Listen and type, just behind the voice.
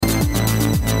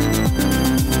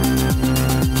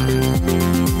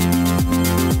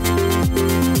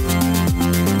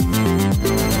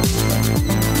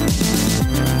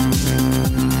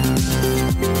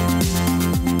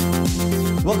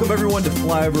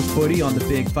Flyover Footy on the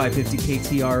big 550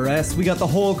 KTRS. We got the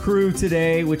whole crew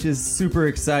today, which is super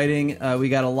exciting. We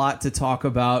got a lot to talk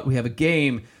about. We have a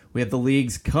game. We have the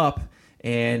League's Cup,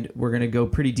 and we're going to go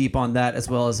pretty deep on that, as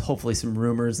well as hopefully some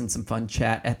rumors and some fun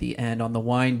chat at the end on the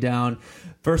wind down.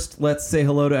 First, let's say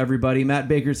hello to everybody. Matt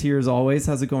Baker's here as always.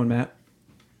 How's it going, Matt?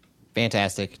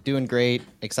 Fantastic. Doing great.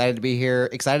 Excited to be here.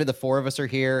 Excited the four of us are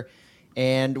here,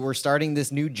 and we're starting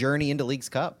this new journey into League's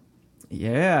Cup.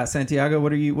 Yeah, Santiago,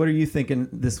 what are you thinking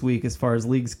this week as far as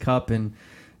League's Cup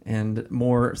and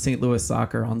more St. Louis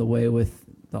soccer on the way with,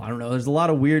 I don't know, there's a lot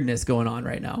of weirdness going on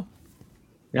right now.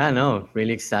 Yeah, no,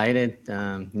 really excited.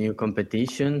 New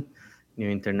competition,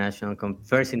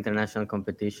 first international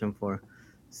competition for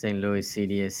St. Louis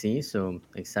City SC. So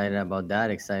excited about that.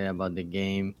 Excited about the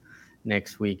game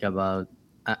next week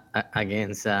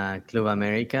against Club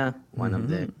America, one of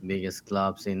the biggest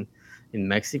clubs in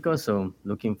Mexico. So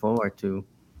looking forward to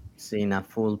seeing a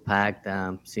full packed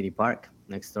City Park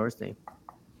next Thursday.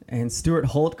 And Stuart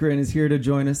Holtgren is here to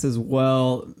join us as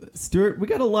well. Stuart, we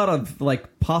got a lot of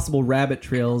possible rabbit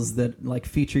trails that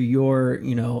feature your,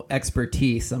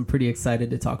 expertise. I'm pretty excited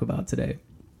to talk about today.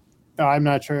 I'm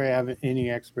not sure I have any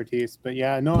expertise, but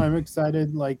yeah, no, I'm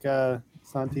excited. Like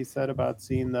Santi said, about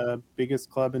seeing the biggest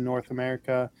club in North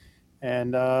America,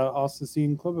 and also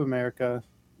seeing Club America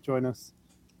join us.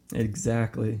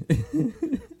 Exactly.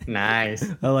 Nice.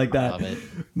 I like that. Love it.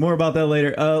 More about that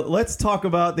later. Let's talk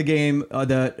about the game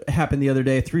that happened the other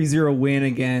day. 3-0 win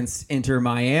against Inter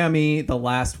Miami. The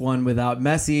last one without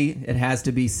Messi. It has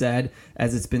to be said,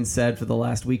 as it's been said for the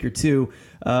last week or two.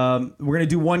 We're going to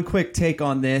do one quick take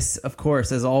on this. Of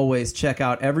course, as always, check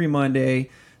out every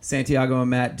Monday. Santiago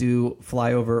and Matt do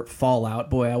Flyover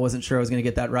Fallout. Boy, I wasn't sure I was going to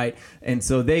get that right. And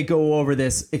so they go over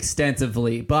this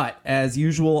extensively. But as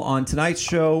usual on tonight's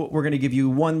show, we're going to give you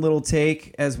one little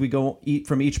take as we go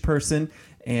from each person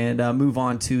and move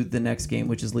on to the next game,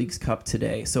 which is League's Cup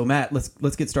today. So Matt,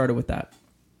 let's get started with that.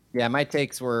 Yeah, my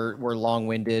takes were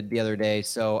long-winded the other day,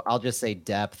 so I'll just say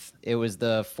depth. It was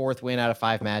the fourth win out of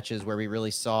 5 matches where we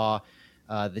really saw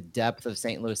the depth of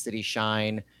St. Louis City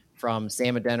shine, from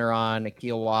Sam Adeniran,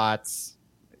 Akil Watts,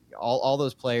 all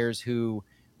those players who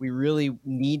we really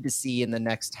need to see in the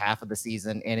next half of the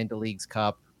season and into League's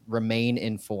Cup remain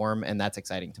in form, and that's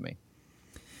exciting to me.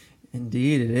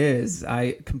 Indeed, it is.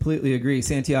 I completely agree.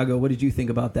 Santiago, what did you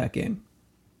think about that game?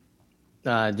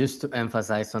 Just to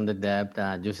emphasize on the depth,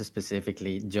 just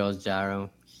specifically Josh Jarrow,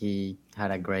 he had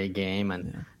a great game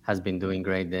and has been doing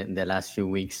great the last few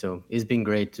weeks. So it's been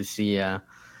great to see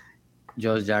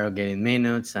Josh Jarrow getting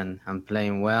minutes and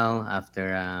playing well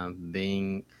after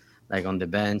being on the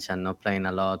bench and not playing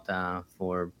a lot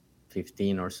for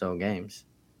 15 or so games.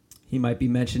 He might be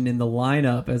mentioned in the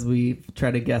lineup as we try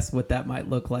to guess what that might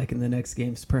look like in the next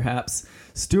games, perhaps.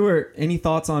 Stuart, any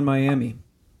thoughts on Miami?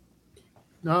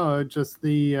 No, just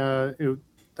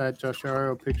that Josh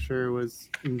Jarrow picture was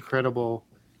incredible.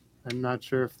 I'm not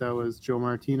sure if that was Joe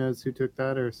Martinez who took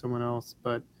that or someone else,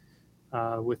 but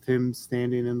with him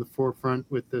standing in the forefront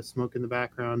with the smoke in the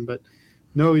background. But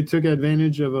no, he took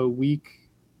advantage of a weak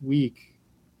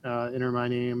Inter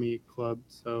Miami club.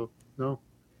 So no,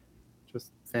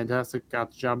 just fantastic.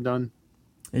 Got the job done.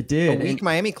 It did. A weak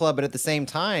Miami club, but at the same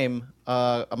time,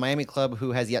 a Miami club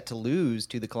who has yet to lose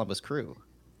to the Columbus Crew.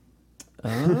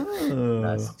 Oh,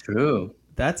 that's true.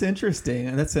 That's interesting.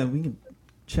 And we can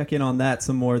check in on that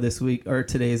some more this week or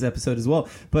today's episode as well.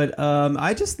 But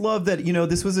I just love that,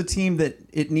 this was a team that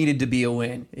it needed to be a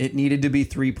win. It needed to be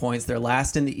 3 points. They're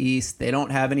last in the East. They don't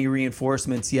have any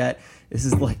reinforcements yet. This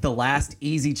is the last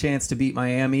easy chance to beat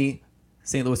Miami.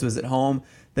 St. Louis was at home.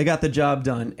 They got the job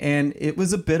done. And it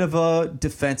was a bit of a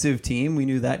defensive team. We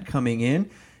knew that coming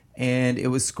in. And it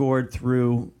was scored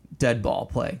through dead ball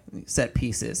play, set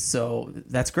pieces. So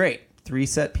that's great. 3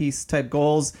 set piece type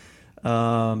goals.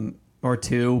 Or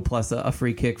 2 plus a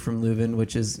free kick from Leuven,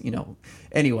 which is,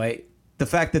 anyway, the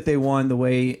fact that they won the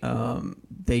way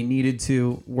they needed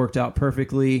to worked out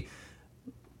perfectly.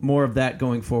 More of that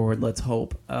going forward, let's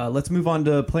hope. Let's move on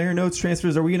to player notes,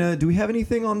 transfers. Do we have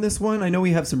anything on this one? I know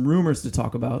we have some rumors to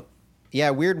talk about. Yeah,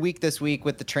 weird week this week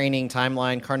with the training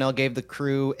timeline. Carnell gave the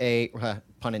crew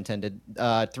pun intended,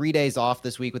 3 days off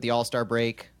this week with the All-Star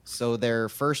break. So their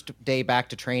first day back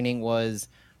to training was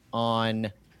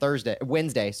on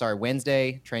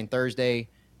Wednesday, train Thursday,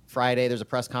 Friday. There's a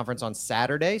press conference on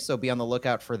Saturday, so be on the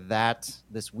lookout for that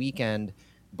this weekend.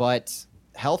 But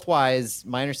health-wise,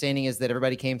 my understanding is that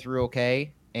everybody came through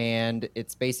okay, and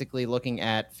it's basically looking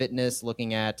at fitness,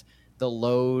 looking at the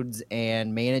loads,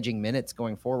 and managing minutes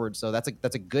going forward. So that's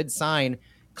a good sign.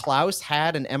 Klaus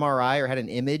had an MRI or had an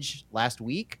image last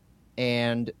week,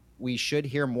 and we should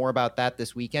hear more about that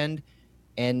this weekend.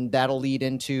 And that'll lead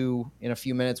into, in a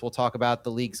few minutes, we'll talk about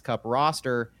the Leagues Cup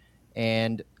roster,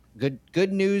 and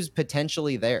good news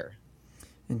potentially there.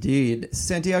 Indeed.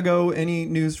 Santiago, any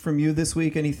news from you this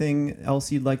week? Anything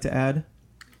else you'd like to add?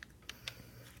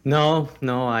 No,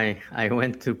 I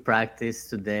went to practice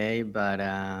today, but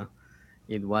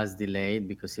it was delayed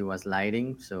because it was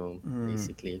lighting. So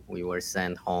basically, we were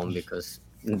sent home because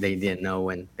they didn't know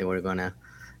when they were gonna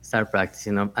start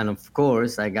practicing. And of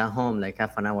course, I got home like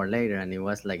half an hour later, and it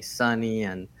was like sunny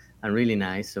and really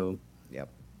nice. So Yep.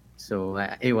 So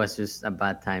it was just a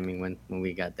bad timing when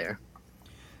we got there.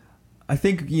 I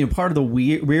think part of the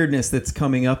weirdness that's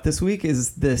coming up this week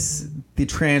is the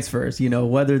transfers.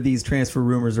 Whether these transfer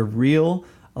rumors are real.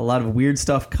 A lot of weird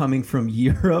stuff coming from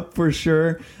Europe for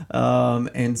sure.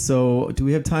 And so, do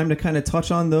we have time to kind of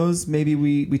touch on those? Maybe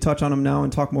we touch on them now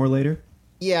and talk more later.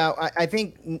 Yeah, I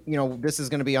think this is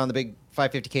going to be on the big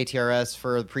 550 KTRS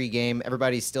for the pregame.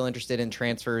 Everybody's still interested in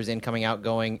transfers, incoming,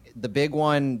 outgoing. The big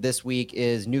one this week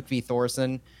is Nukvi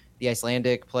Thorsen, the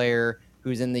Icelandic player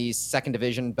who's in the second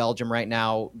division Belgium right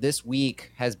now. This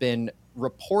week has been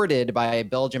reported by a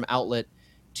Belgium outlet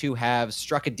to have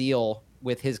struck a deal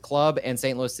with his club and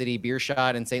St. Louis City,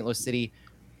 Beerschot and St. Louis City,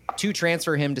 to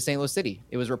transfer him to St. Louis City.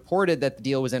 It was reported that the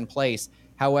deal was in place.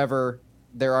 However,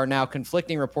 there are now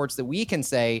conflicting reports that we can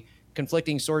say,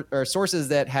 conflicting sources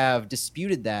that have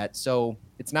disputed that. So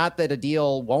it's not that a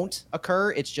deal won't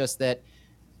occur. It's just that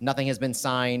nothing has been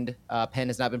signed. Pen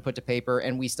has not been put to paper.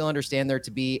 And we still understand there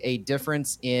to be a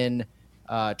difference in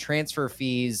transfer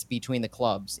fees between the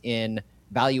clubs, in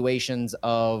valuations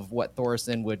of what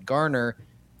Thorsen would garner.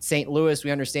 St. Louis,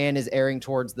 we understand, is airing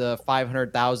towards the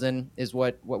 500,000 is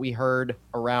what we heard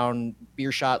around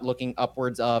Beerschot, looking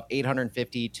upwards of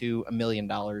 $850,000 to $1 million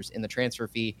in the transfer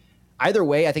fee. Either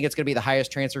way, I think it's going to be the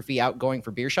highest transfer fee outgoing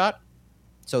for Beerschot.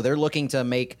 So they're looking to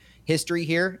make history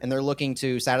here, and they're looking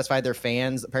to satisfy their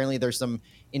fans. Apparently there's some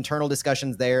internal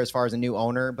discussions there as far as a new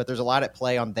owner, but there's a lot at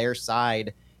play on their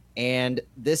side. And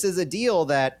this is a deal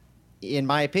that, in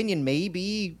my opinion, may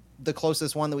be the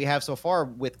closest one that we have so far,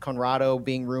 with Conrado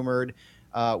being rumored.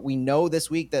 We know this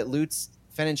week that Lutz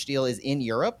Pfannenstiel is in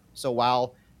Europe. So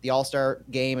while the All-Star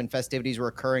game and festivities were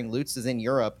occurring, Lutz is in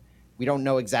Europe. We don't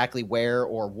know exactly where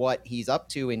or what he's up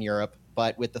to in Europe,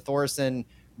 but with the Thorsen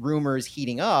rumors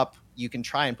heating up, you can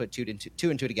try and put two and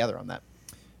two together on that.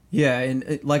 Yeah,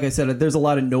 and like I said, there's a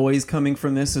lot of noise coming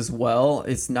from this as well.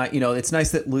 It's not, it's nice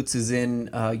that Lutz is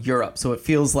in Europe, so it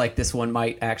feels like this one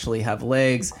might actually have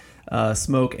legs.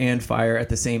 Smoke and fire at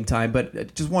the same time. But I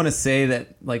just want to say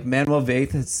that Manuel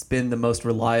Vaith has been the most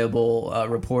reliable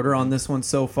reporter on this one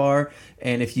so far.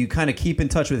 And if you kind of keep in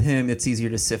touch with him, it's easier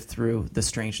to sift through the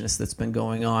strangeness that's been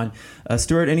going on.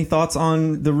 Stuart, any thoughts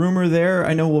on the rumor there?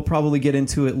 I know we'll probably get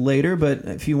into it later, but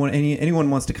if you want, anyone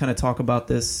wants to kind of talk about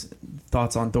this,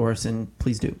 thoughts on Thorsen,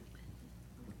 please do.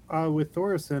 With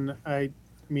Thorsen, I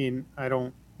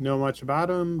don't know much about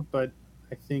him, but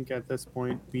I think at this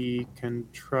point we can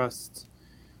trust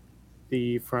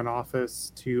the front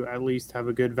office to at least have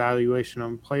a good valuation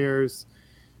on players,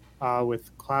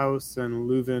 with Klaus and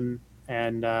Leuven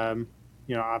and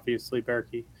obviously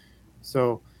Berkey.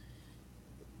 So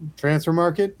transfer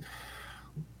market,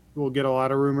 we'll get a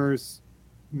lot of rumors.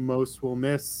 Most will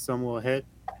miss, some will hit,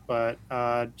 but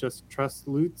just trust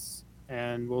Lutz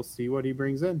and we'll see what he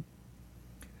brings in.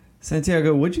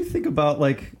 Santiago, what'd you think about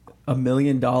 $1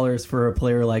 million for a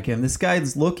player like him? This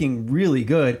guy's looking really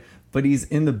good, but he's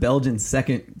in the Belgian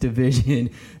second division.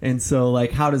 And so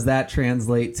how does that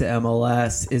translate to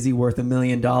MLS? Is he worth $1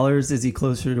 million? Is he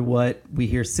closer to what we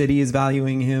hear City is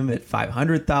valuing him at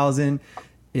 500,000?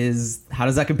 How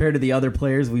does that compare to the other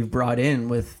players we've brought in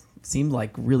with seemed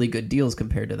like really good deals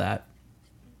compared to that?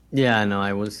 Yeah, no,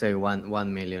 I would say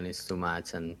 1 million is too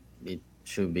much, and it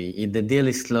should be, if the deal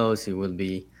is closed, it will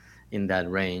be in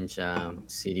that range.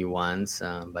 City wants,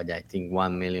 but I think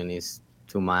 1 million is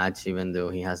too much, even though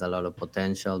he has a lot of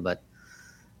potential. But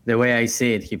the way I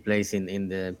see it, he plays in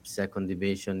the second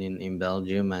division in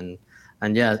Belgium, and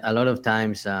yeah, a lot of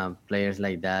times players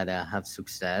like that have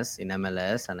success in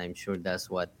MLS, and I'm sure that's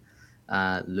what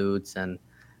Lutz and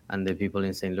the people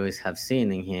in St. Louis have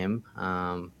seen in him.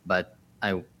 But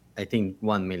I think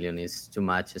 1 million is too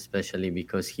much, especially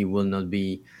because he will not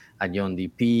be a young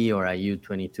DP or a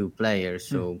U22 player.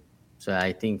 So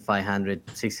I think 500,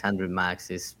 600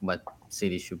 max is what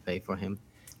City should pay for him.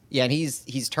 Yeah, and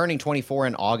he's turning 24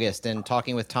 in August, and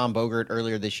talking with Tom Bogert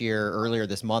earlier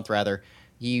this month,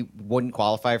 he wouldn't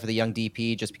qualify for the young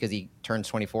DP just because he turns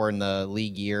 24 in the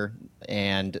league year.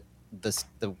 And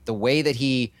the way that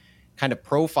he kind of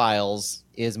profiles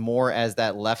is more as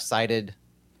that left-sided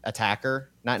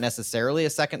attacker, not necessarily a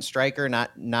second striker,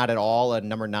 not at all a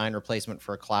number 9 replacement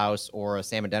for a Klaus or a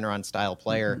Sam Adeniran style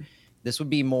player. Mm-hmm. This would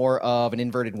be more of an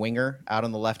inverted winger out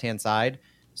on the left-hand side.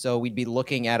 So we'd be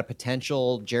looking at a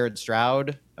potential Jared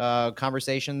Stroud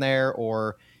conversation there,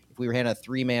 or if we were in a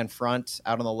 3-man front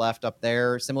out on the left up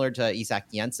there, similar to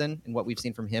Isak Jensen and what we've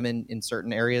seen from him in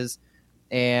certain areas.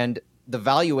 And the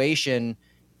valuation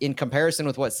in comparison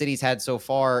with what City's had so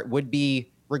far would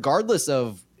be, regardless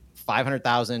of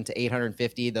 500,000 to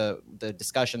 850, the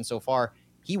discussion so far,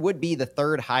 he would be the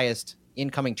third highest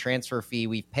incoming transfer fee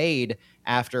we've paid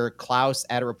after Klaus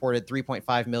at a reported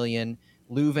 3.5 million,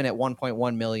 Leuven at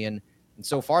 1.1 million. And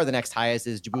so far, the next highest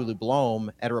is Jabulu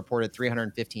Blom at a reported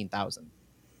 315,000.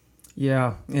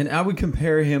 Yeah, and I would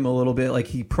compare him a little bit. Like,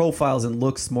 he profiles and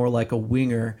looks more like a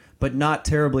winger, but not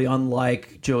terribly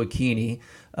unlike Joachini.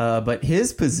 But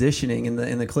his positioning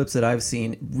in the clips that I've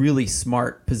seen, really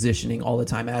smart positioning all the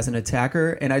time as an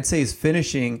attacker. And I'd say his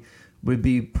finishing would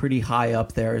be pretty high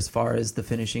up there as far as the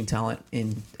finishing talent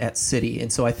at City.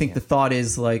 And so I think the thought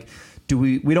is, like,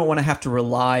 we don't want to have to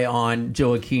rely on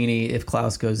Joachini if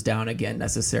Klaus goes down again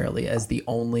necessarily as the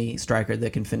only striker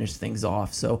that can finish things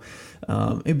off. So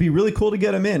it'd be really cool to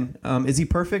get him in. Is he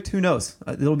perfect? Who knows?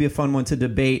 It'll be a fun one to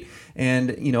debate.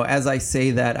 And, as I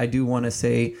say that, I do want to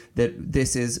say that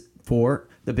this is for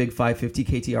the Big 550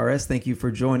 KTRS. Thank you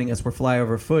for joining us. We're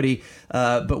Flyover Footy,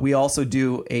 but we also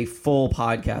do a full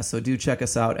podcast. So do check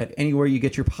us out at anywhere you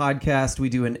get your podcast. We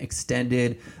do an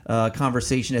extended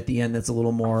conversation at the end that's a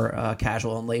little more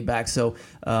casual and laid back. So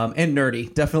and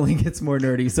nerdy, definitely gets more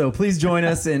nerdy. So please join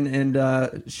us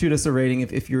and shoot us a rating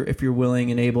if you're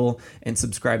willing and able. And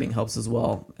subscribing helps as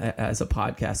well as a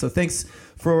podcast. So thanks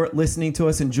for listening to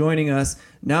us and joining us.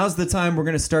 Now's the time we're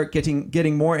going to start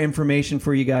getting more information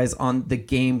for you guys on the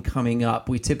game coming up.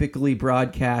 We typically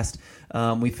broadcast,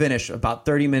 we finish about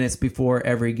 30 minutes before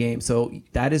every game. So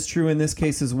that is true in this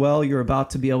case as well. You're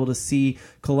about to be able to see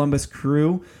Columbus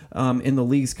Crew in the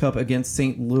Leagues Cup against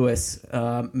St. Louis.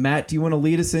 Matt, do you want to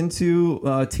lead us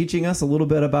into teaching us a little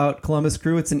bit about Columbus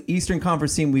Crew? It's an Eastern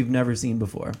Conference team we've never seen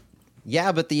before.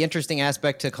 Yeah, but the interesting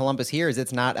aspect to Columbus here is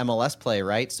it's not MLS play,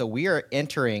 right? So we are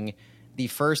entering the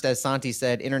first, as Santi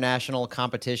said, international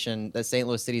competition that St.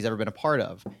 Louis City's ever been a part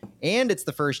of. And it's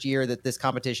the first year that this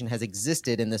competition has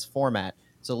existed in this format.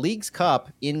 So Leagues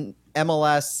Cup in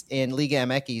MLS and Liga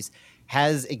MX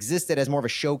has existed as more of a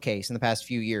showcase in the past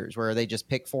few years, where they just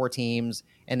pick 4 teams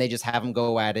and they just have them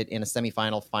go at it in a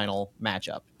semifinal final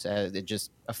matchup to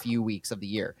just a few weeks of the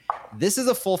year. This is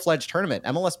a full-fledged tournament.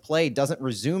 MLS play doesn't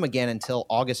resume again until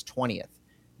August 20th.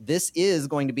 This is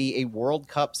going to be a World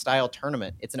Cup style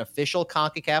tournament. It's an official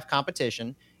CONCACAF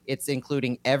competition. It's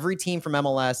including every team from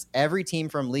MLS, every team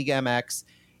from Liga MX,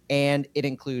 and it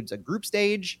includes a group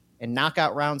stage and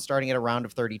knockout rounds starting at a round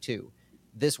of 32.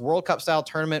 This World Cup style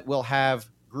tournament will have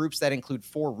groups that include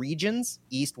 4 regions,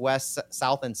 East, West,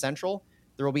 South, and Central.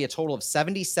 There will be a total of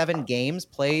 77 games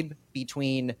played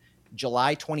between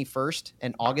July 21st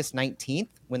and August 19th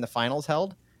when the finals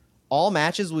held. All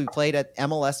matches will be played at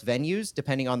MLS venues,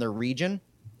 depending on their region.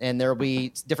 And there will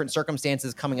be different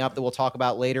circumstances coming up that we'll talk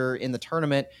about later in the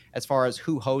tournament as far as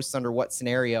who hosts under what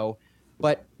scenario.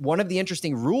 But one of the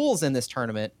interesting rules in this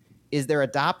tournament is they're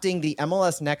adopting the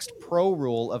MLS Next Pro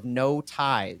rule of no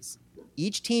ties.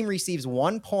 Each team receives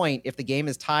 1 point if the game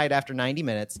is tied after 90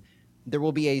 minutes. There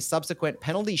will be a subsequent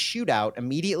penalty shootout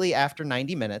immediately after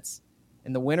 90 minutes,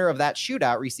 and the winner of that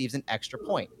shootout receives an extra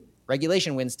point.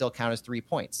 Regulation wins still count as 3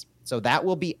 points. So that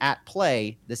will be at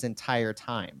play this entire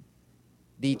time.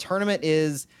 The tournament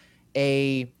is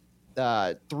 3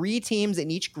 teams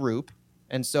in each group,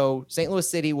 and so St. Louis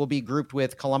City will be grouped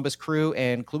with Columbus Crew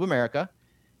and Club America.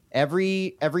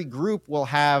 Every group will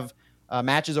have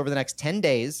matches over the next 10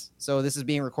 days. So this is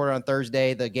being recorded on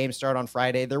Thursday. The games start on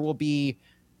Friday. There will be,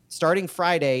 starting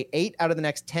Friday, 8 out of the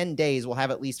next 10 days will have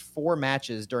at least 4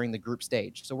 matches during the group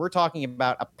stage. So we're talking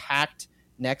about a packed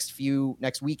next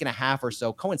week and a half or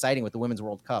so, coinciding with the Women's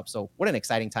World Cup. So what an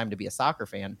exciting time to be a soccer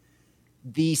fan.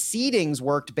 The seedings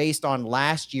worked based on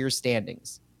last year's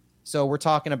standings. So we're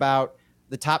talking about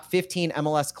the top 15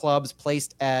 MLS clubs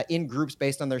placed in groups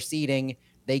based on their seeding.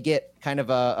 They get kind of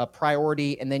a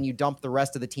priority, and then you dump the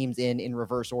rest of the teams in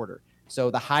reverse order. So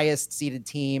the highest seeded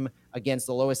team against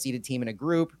the lowest seeded team in a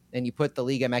group, and you put the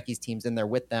Liga MX teams in there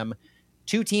with them.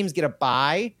 2 teams get a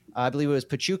bye. I believe it was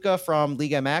Pachuca from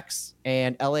Liga MX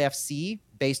and LAFC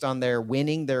based on their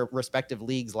winning their respective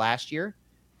leagues last year.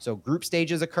 So group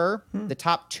stages occur. The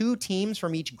top 2 teams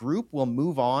from each group will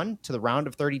move on to the round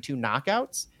of 32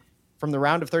 knockouts. From the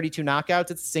round of 32 knockouts,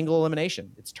 it's single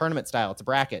elimination. It's tournament style. It's a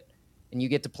bracket. And you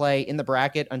get to play in the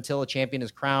bracket until a champion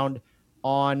is crowned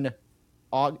on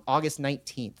August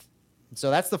 19th. So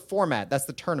that's the format. That's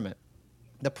the tournament.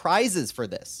 The prizes for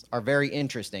this are very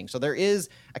interesting. So there is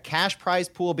a cash prize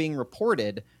pool being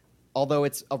reported, although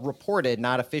it's reported,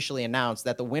 not officially announced,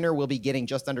 that the winner will be getting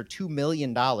just under $2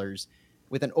 million,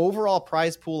 with an overall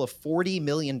prize pool of $40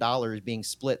 million being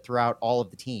split throughout all of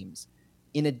the teams.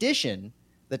 In addition,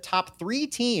 the top 3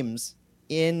 teams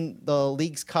in the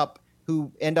League's Cup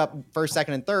who end up first,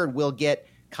 second, and third will get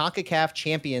CONCACAF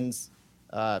Champions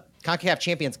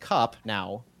Cup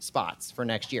now spots for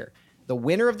next year. The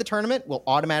winner of the tournament will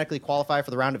automatically qualify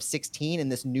for the round of 16 in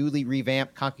this newly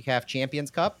revamped CONCACAF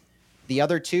Champions Cup. The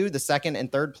other 2, the second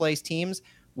and third place teams,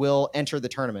 will enter the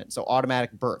tournament, so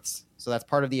automatic berths. So that's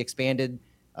part of the expanded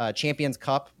Champions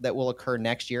Cup that will occur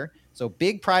next year. So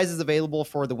big prizes available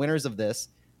for the winners of this.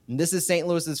 And this is St.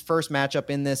 Louis's first matchup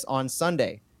in this on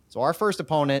Sunday. So our first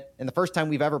opponent, and the first time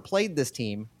we've ever played this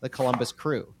team, the Columbus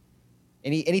Crew.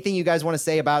 Anything you guys want to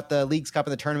say about the League's Cup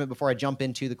and the tournament before I jump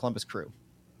into the Columbus Crew?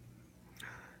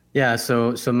 Yeah,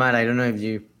 so Matt, I don't know if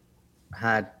you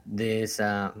had this,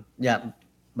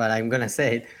 but I'm gonna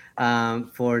say it.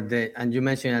 And you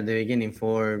mentioned at the beginning,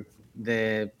 for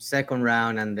the second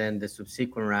round and then the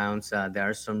subsequent rounds, there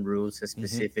are some rules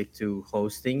specific to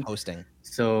hosting.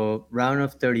 So round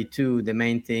of 32, the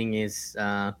main thing is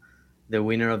the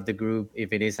winner of the group.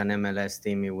 If it is an MLS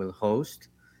team, it will host.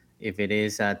 If it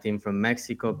is a team from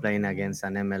Mexico playing against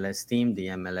an MLS team, the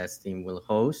MLS team will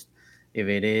host. If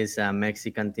it is a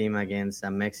Mexican team against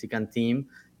a Mexican team,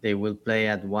 they will play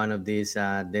at one of these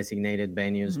designated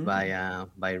venues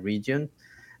by region.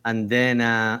 And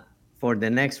then for the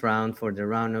next round, for the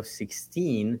round of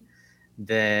 16,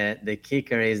 the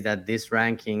kicker is that these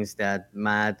rankings that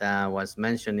Matt was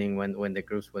mentioning when the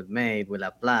groups were made will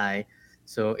apply.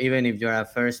 So even if you're a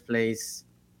first place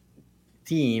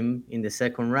team in the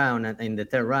second round and in the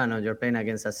third round, or you're playing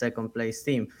against a second place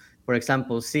team, for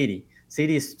example, City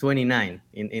is 29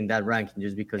 in that ranking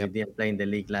just because it didn't play in the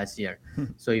league last year.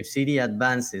 So if City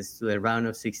advances to the round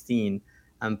of 16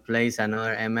 and plays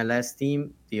another MLS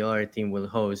team, the other team will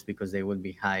host because they will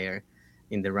be higher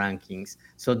in the rankings.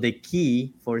 So the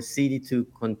key for City to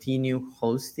continue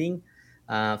hosting,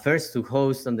 first to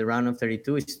host on the round of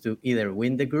 32, is to either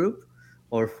win the group,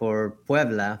 or for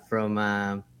Puebla from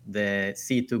the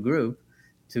C2 group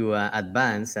to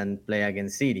advance and play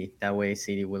against City. That way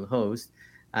City will host.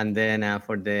 And then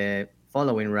for the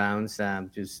following rounds,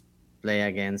 just play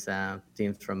against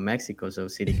teams from Mexico so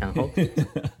City can host.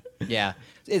 Yeah.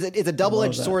 It's a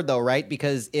double-edged sword, though, right?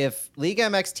 Because if Liga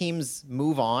MX teams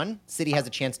move on, City has a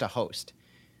chance to host.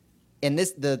 And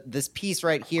this piece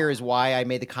right here is why I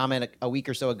made the comment a week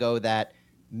or so ago that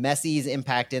Messi's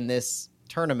impact in this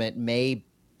tournament may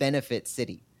benefit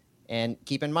City. And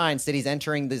keep in mind, City's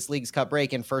entering this League's Cup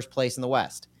break in first place in the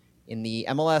West. In the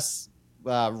MLS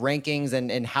rankings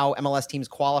and how MLS teams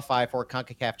qualify for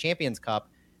CONCACAF Champions Cup,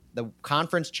 the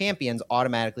conference champions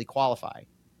automatically qualify.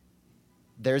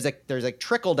 There's a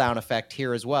trickle-down effect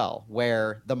here as well,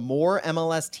 where the more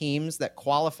MLS teams that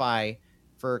qualify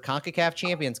for CONCACAF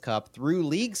Champions Cup through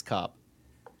League's Cup,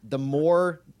 the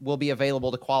more will be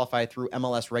available to qualify through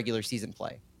MLS regular season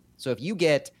play. So if you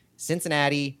get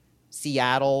Cincinnati,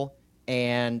 Seattle,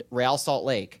 and Real Salt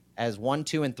Lake as 1,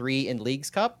 2, and 3 in League's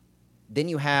Cup, then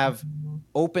you have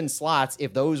open slots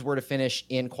if those were to finish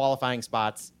in qualifying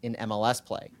spots in MLS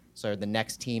play. So the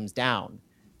next team's down.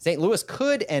 St. Louis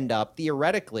could end up,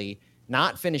 theoretically,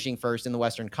 not finishing first in the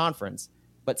Western Conference,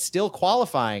 but still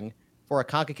qualifying for a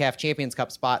CONCACAF Champions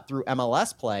Cup spot through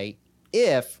MLS play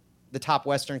if the top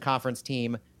Western Conference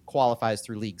team qualifies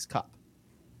through League's Cup.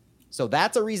 So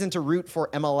that's a reason to root for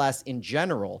MLS in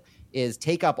general, is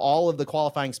take up all of the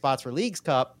qualifying spots for League's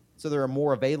Cup so there are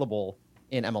more available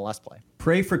in MLS play.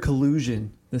 Pray for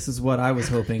collusion. This is what I was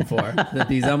hoping for, that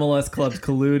these MLS clubs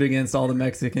collude against all the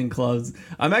Mexican clubs.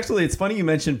 It's funny you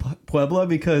mentioned Puebla,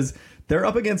 because they're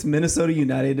up against Minnesota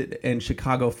United and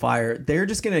Chicago Fire. They're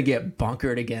just going to get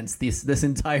bunkered against this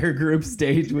entire group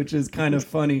stage, which is kind of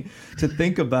funny to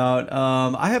think about.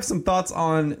 I have some thoughts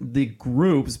on the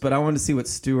groups, but I wanted to see what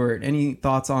Stuart, any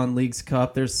thoughts on League's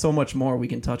Cup? There's so much more we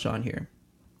can touch on here.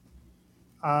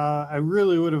 I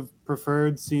really would have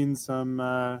preferred seeing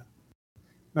some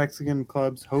Mexican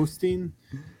clubs hosting.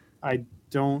 I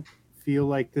don't feel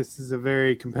like this is a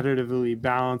very competitively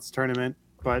balanced tournament,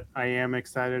 but I am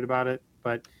excited about it.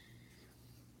 But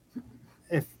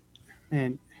if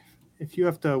you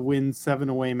have to win 7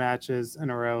 away matches in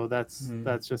a row, that's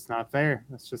just not fair.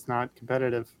 That's just not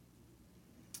competitive.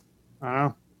 I don't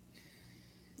know.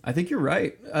 I think you're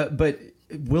right. But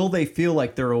will they feel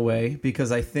like they're away?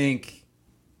 Because I think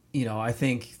I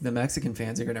think the Mexican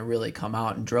fans are going to really come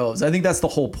out in droves. I think that's the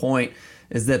whole point,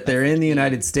 is that they're in the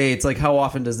United States. Like, how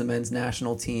often does the men's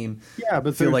national team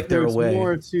but feel like they're there's away?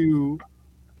 more to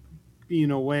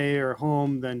being away or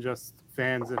home than just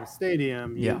fans in a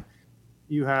stadium.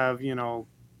 You have,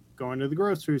 going to the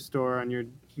grocery store on your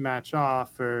match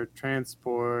off, or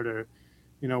transport, or,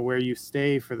 where you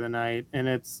stay for the night. And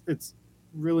it's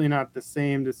really not the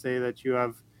same to say that you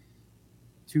have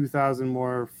 2,000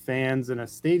 more fans in a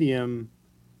stadium,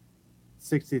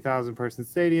 60,000 person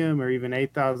stadium, or even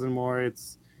 8,000 more.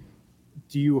 It's,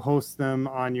 do you host them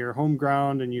on your home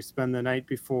ground and you spend the night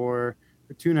before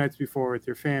or 2 nights before with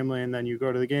your family, and then you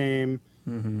go to the game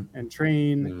and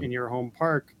train in your home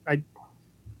park?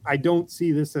 I don't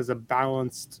see this as a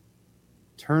balanced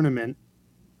tournament.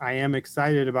 I am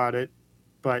excited about it,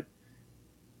 but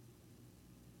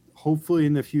hopefully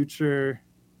in the future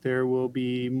there will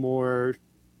be more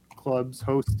clubs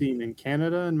hosting in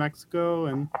Canada and Mexico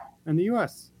and the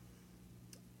US.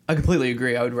 I completely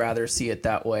agree. I would rather see it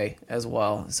that way as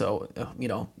well. So,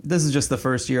 this is just the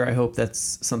first year. I hope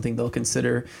that's something they'll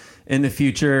consider in the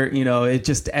future. It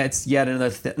just adds yet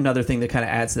another thing that kind of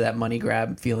adds to that money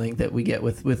grab feeling that we get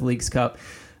with Leagues Cup.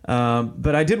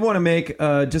 But I did want to make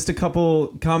just a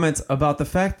couple comments about the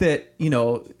fact that,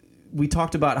 we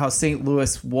talked about how St.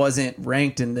 Louis wasn't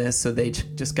ranked in this, so they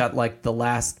just got like the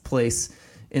last place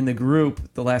in the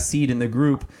group, the last seed in the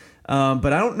group.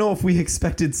 But I don't know if we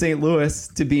expected St. Louis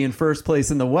to be in first place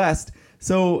in the West.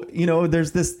 So,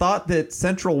 there's this thought that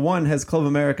Central 1 has Club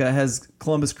America, has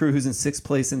Columbus Crew, who's in 6th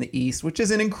place in the East, which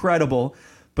isn't incredible.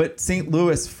 But St.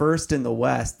 Louis first in the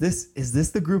West. Is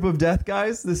this the group of death,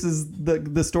 guys? This is the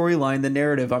storyline, the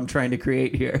narrative I'm trying to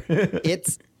create here.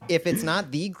 If it's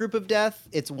not the group of death,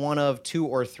 it's one of 2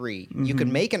 or 3. You could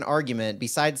make an argument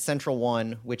besides Central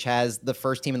 1, which has the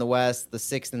first team in the West, the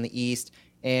 6th in the East,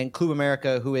 and Club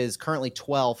America, who is currently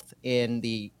 12th in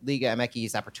the Liga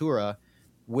MX Apertura,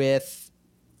 with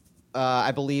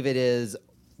I believe it is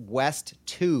West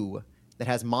 2 that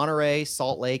has Monterrey,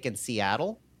 Salt Lake, and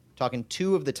Seattle. Talking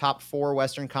 2 of the top 4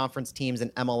 Western Conference teams in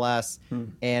MLS,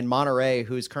 and Monterrey,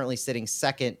 who's currently sitting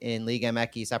 2nd in Liga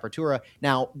MX Apertura.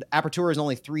 Now, Apertura is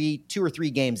only 2 or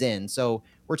 3 games in, so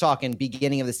we're talking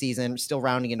beginning of the season, still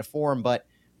rounding into form, but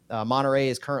Monterrey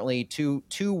is currently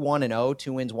 2-1-0,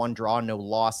 2 wins, 1 draw, no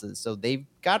losses. So they've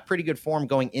got pretty good form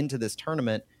going into this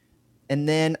tournament. And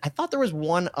then I thought there was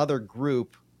one other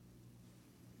group.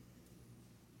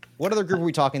 What other group were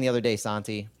we talking the other day,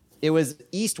 Santi? It was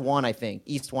East 1, I think.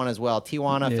 East 1 as well.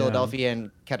 Tijuana, Philadelphia,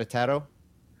 and Querétaro.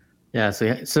 Yeah, so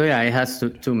it has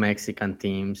two Mexican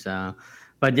teams.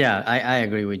 But yeah, I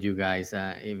agree with you guys.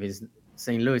 If it's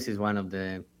St. Louis's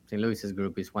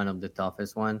group is one of the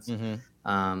toughest ones.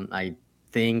 I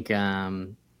think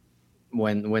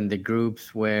when the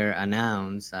groups were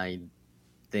announced, I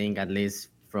think, at least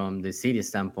from the city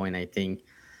standpoint, I think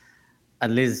at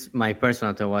least my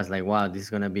personal thought was like, wow, this is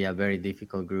going to be a very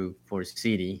difficult group for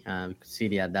City.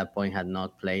 City at that point had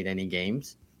not played any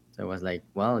games. So it was like,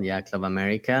 well, yeah, Club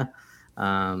America,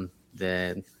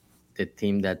 the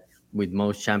team that with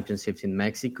most championships in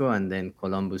Mexico, and then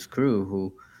Columbus Crew,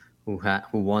 who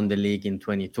won the league in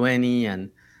 2020,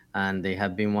 and they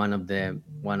have been one of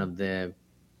the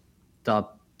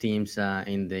top teams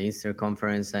in the Eastern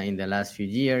Conference in the last few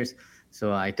years.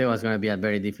 So I thought it was going to be a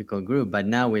very difficult group. But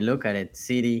now we look at it,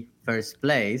 City first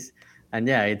place, and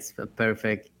yeah, it's a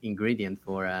perfect ingredient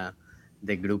for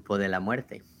the Grupo de la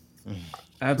Muerte.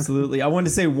 Absolutely. I wanted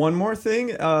to say one more thing.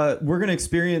 We're going to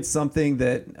experience something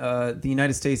that the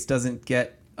United States doesn't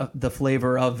get the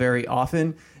flavor of very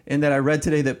often, in that I read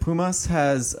today that Pumas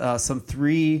has some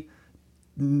three-digit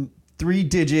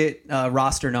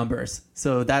roster numbers.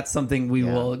 So that's something we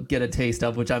will get a taste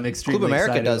of, which I'm extremely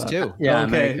excited about. Club America does too. Yeah,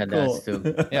 okay, America cool. does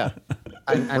too. Yeah.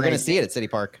 And We're going to see it at City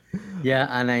Park. Yeah,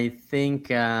 and I think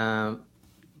for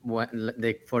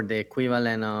the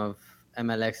equivalent of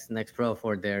MLS Next Pro,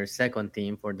 for their second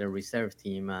team, for their reserve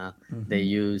team, they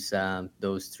use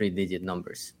those 3-digit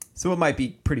numbers. So it might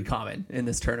be pretty common in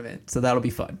this tournament. So that'll be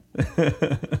fun.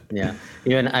 Yeah.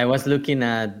 Even I was looking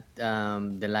at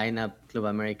the lineup Club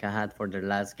America had for their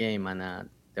last game, and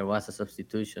there was a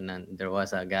substitution, and there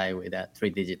was a guy with a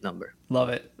 3-digit number. Love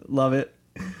it. Love it.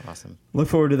 Awesome. Look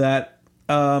forward to that.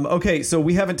 Okay, so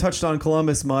we haven't touched on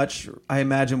Columbus much. I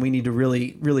imagine we need to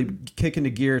really, really kick into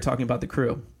gear talking about the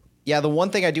Crew. Yeah, the one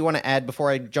thing I do want to add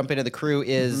before I jump into the Crew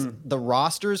is the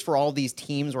rosters for all these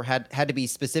teams had to be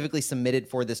specifically submitted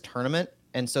for this tournament.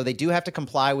 And so they do have to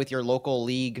comply with your local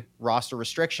league roster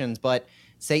restrictions. But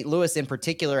St. Louis in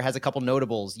particular has a couple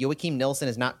notables. Joachim Nilsson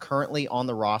is not currently on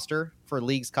the roster for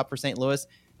Leagues Cup for St. Louis.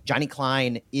 Johnny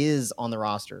Klein is on the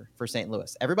roster for St.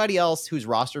 Louis. Everybody else who's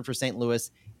rostered for St.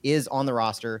 Louis is on the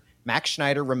roster. Max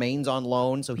Schneider remains on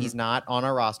loan, so he's not on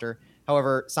our roster.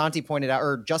 However, Justin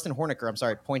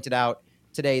Horniker, pointed out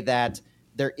today that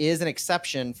there is an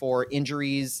exception for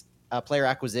injuries, player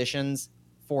acquisitions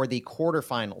for the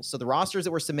quarterfinals. So the rosters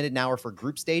that were submitted now are for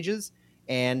group stages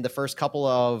and the first couple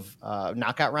of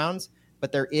knockout rounds,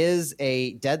 but there is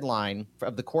a deadline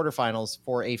of the quarterfinals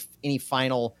for any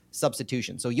final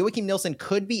substitution. So Joachim Nilsson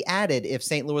could be added if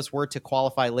St. Louis were to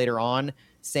qualify later on.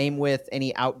 Same with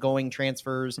any outgoing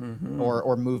transfers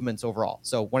or movements overall.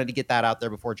 So wanted to get that out there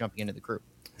before jumping into the crew.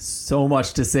 So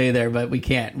much to say there, but we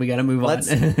can't. We got to move on.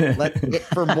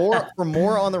 For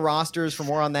more on the rosters, for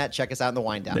more on that, check us out in the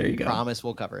wind down. There you go. Promise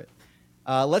we'll cover it.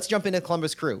 Let's jump into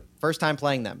Columbus Crew. First time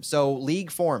playing them. So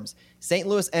league forms. St.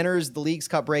 Louis enters the Leagues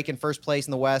Cup break in first place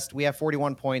in the West. We have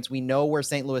 41 points. We know where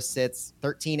St. Louis sits,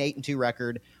 13-8-2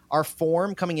 record. Our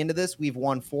form coming into this, we've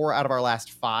won 4 out of our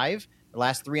last 5. Our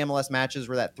last 3 MLS matches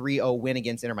were that 3-0 win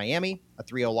against Inter Miami, a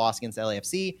 3-0 loss against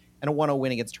LAFC, and a 1-0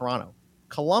 win against Toronto.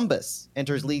 Columbus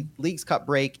enters Leagues Cup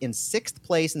break in 6th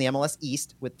place in the MLS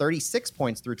East with 36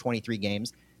 points through 23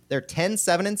 games. They're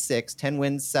 10-7-6, 10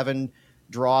 wins, 7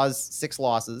 draws, 6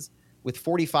 losses, with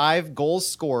 45 goals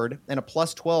scored and a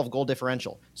plus 12 goal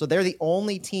differential. So they're the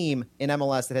only team in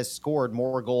MLS that has scored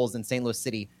more goals than St. Louis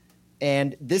City.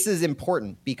 And this is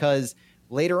important because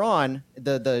later on,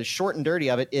 the short and dirty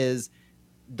of it is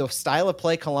the style of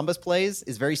play Columbus plays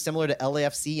is very similar to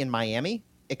LAFC and Miami,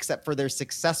 except for they're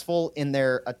successful in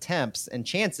their attempts and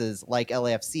chances like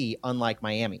LAFC, unlike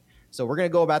Miami. So we're going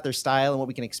to go about their style and what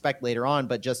we can expect later on,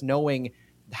 but just knowing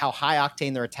how high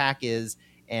octane their attack is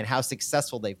and how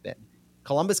successful they've been.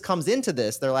 Columbus comes into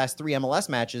this, their last 3 MLS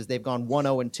matches, they've gone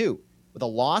 1-0-2 with a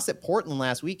loss at Portland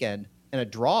last weekend and a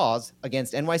draws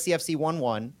against NYCFC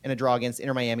 1-1 and a draw against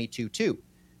Inter Miami 2-2.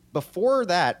 Before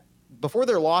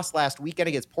their loss last weekend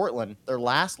against Portland, their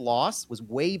last loss was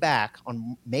way back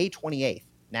on May 28th,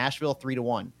 Nashville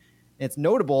 3-1. And it's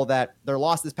notable that their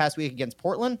loss this past week against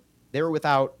Portland, they were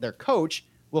without their coach,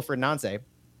 Wilfred Nancy,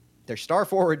 their star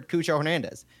forward, Cucho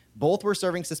Hernandez. Both were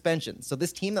serving suspensions. So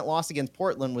this team that lost against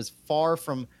Portland was far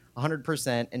from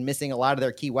 100% and missing a lot of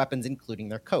their key weapons, including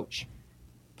their coach.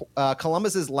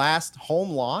 Columbus's last home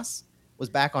loss was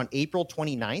back on April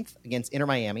 29th against Inter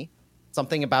Miami.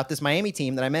 Something about this Miami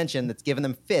team that I mentioned that's given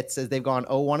them fits as they've gone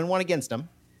 0-1-1 against them.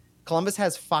 Columbus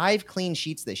has 5 clean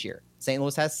sheets this year. St.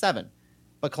 Louis has 7.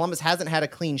 But Columbus hasn't had a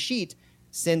clean sheet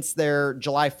since their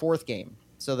July 4th game.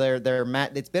 So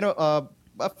it's been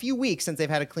a few weeks since they've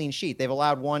had a clean sheet. They've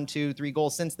allowed 1, 2, 3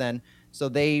 goals since then. So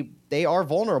they are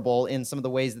vulnerable in some of the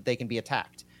ways that they can be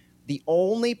attacked. The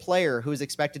only player who is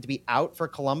expected to be out for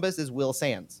Columbus is Will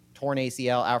Sands, torn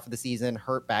ACL, out for the season,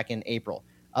 hurt back in April.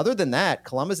 Other than that,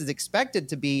 Columbus is expected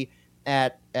to be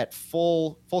at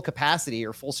full capacity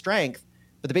or full strength.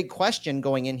 But the big question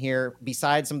going in here,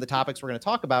 besides some of the topics we're going to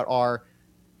talk about, are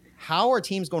how are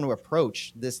teams going to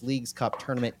approach this Leagues Cup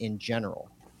tournament in general?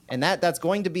 And that's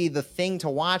going to be the thing to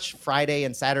watch Friday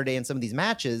and Saturday in some of these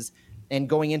matches. And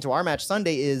going into our match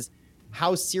Sunday is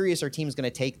how serious are teams going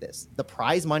to take this? The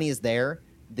prize money is there.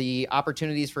 The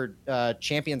opportunities for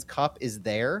Champions Cup is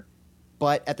there.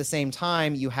 But at the same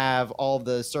time, you have all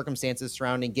the circumstances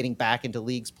surrounding getting back into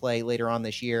leagues play later on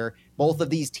this year. Both of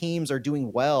these teams are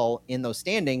doing well in those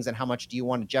standings. And how much do you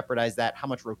want to jeopardize that? How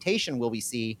much rotation will we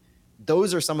see?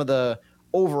 Those are some of the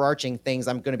overarching things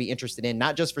I'm going to be interested in,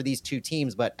 not just for these 2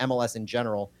 teams, but MLS in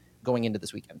general going into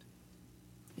this weekend.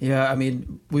 Yeah, I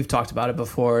mean, we've talked about it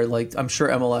before. Like, I'm sure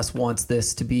MLS wants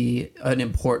this to be an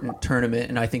important tournament,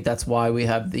 and I think that's why we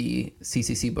have the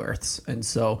CCC berths. And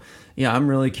so, yeah, I'm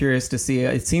really curious to see.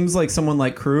 It seems like someone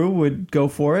like Crew would go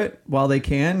for it while they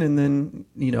can, and then,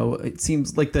 it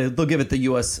seems like they'll give it the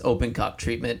U.S. Open Cup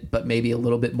treatment, but maybe a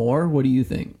little bit more. What do you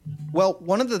think? Well,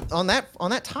 on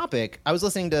that topic, I was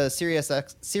listening to Sirius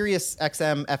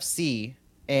XM FC,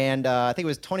 and I think it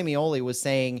was Tony Meoli was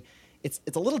saying it's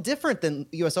a little different than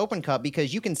U.S. Open Cup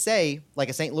because you can say, like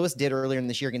a St. Louis did earlier in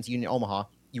this year against Union Omaha,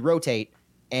 you rotate,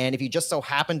 and if you just so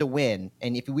happen to win,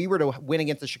 and if we were to win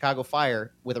against the Chicago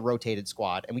Fire with a rotated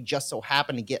squad, and we just so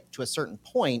happen to get to a certain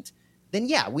point, then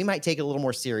yeah, we might take it a little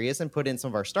more serious and put in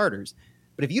some of our starters.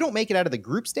 But if you don't make it out of the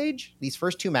group stage, these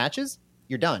first 2 matches,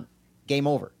 you're done. Game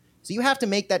over. So you have to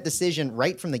make that decision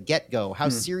right from the get-go, how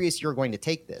serious you're going to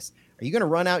take this. Are you going to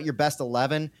run out your best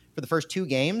 11 for the first 2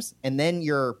 games, and then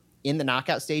you're in the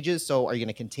knockout stages? So are you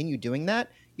going to continue doing that?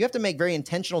 You have to make very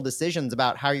intentional decisions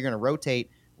about how you're going to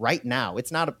rotate right now.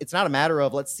 It's not a matter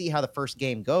of let's see how the first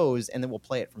game goes, and then we'll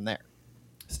play it from there.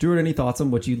 Stuart, any thoughts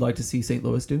on what you'd like to see St.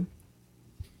 Louis do?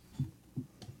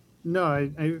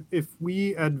 No, if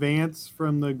we advance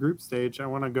from the group stage, I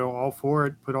want to go all for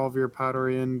it. Put all of your powder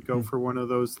in. Go for one of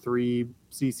those 3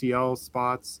 CCL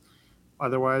spots.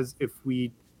 Otherwise, if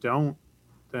we don't,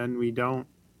 then we don't.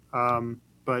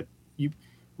 But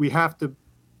we have to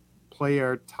play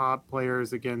our top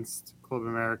players against Club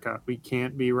America. We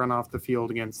can't be run off the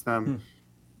field against them.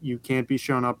 You can't be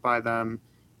shown up by them.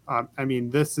 I mean,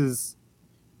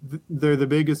 they're the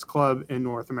biggest club in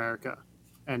North America,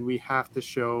 and we have to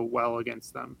show well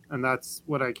against them. And that's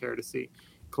what I care to see.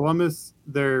 Columbus,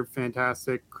 they're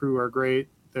fantastic. Crew are great.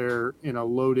 They're in a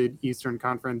loaded Eastern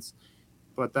Conference,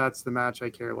 but that's the match I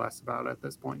care less about at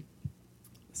this point.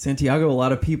 Santiago, a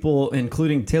lot of people,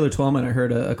 including Taylor Twellman, I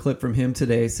heard a clip from him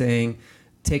today saying,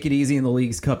 take it easy in the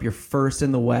Leagues Cup. You're first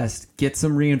in the West. Get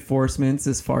some reinforcements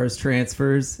as far as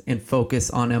transfers and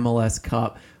focus on MLS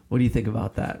Cup. What do you think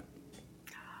about that?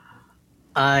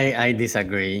 I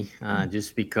disagree.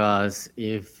 Just because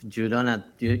if you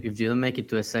don't make it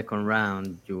to a second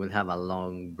round, you will have a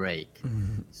long break.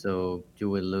 So you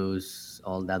will lose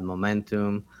all that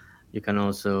momentum. You can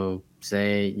also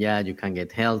say, yeah, you can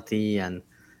get healthy and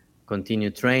continue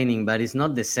training, but it's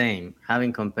not the same.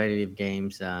 Having competitive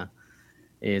games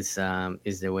is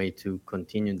the way to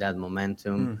continue that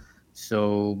momentum.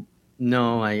 So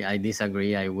no, I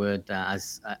disagree. I would,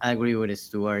 as I agree with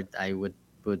Stuart, I would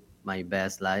put my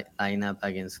best lineup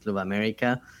against Club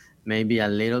America, maybe a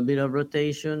little bit of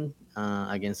rotation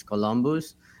against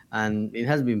Columbus, and it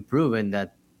has been proven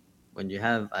that when you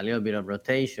have a little bit of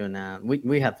rotation,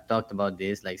 we have talked about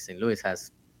this, like St. Louis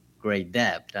has great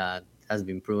depth, has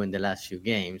been proven the last few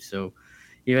games. So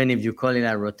even if you call it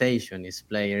a rotation, it's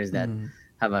players that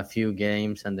have a few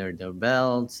games under their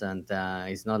belts, and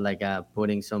it's not like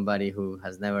putting somebody who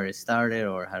has never started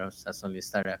or has only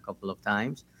started a couple of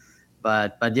times.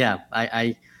 But yeah,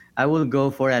 I will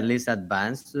go for at least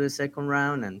advance to the second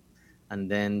round,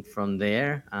 and then from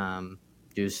there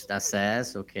just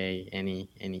assess, okay, any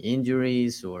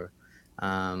injuries, or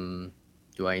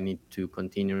do I need to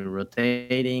continue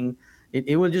rotating?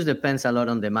 It will just depends a lot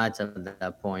on the match at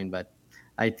that point, but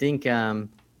I think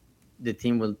the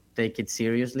team will take it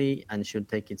seriously and should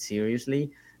take it seriously,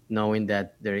 knowing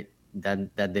that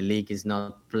that the league is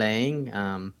not playing.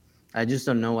 I just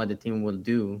don't know what the team will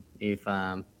do if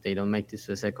they don't make this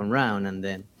to the second round, and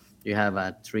then you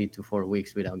have 3 to 4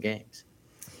 weeks without games.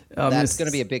 That's going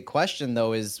to be a big question,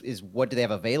 though, is what do they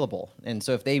have available? And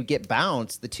so if they get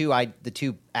bounced, the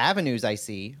two avenues I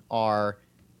see are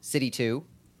City 2,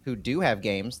 who do have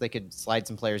games. They could slide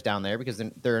some players down there because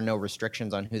there are no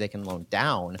restrictions on who they can loan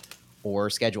down, or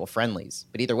schedule friendlies.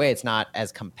 But either way, it's not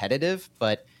as competitive,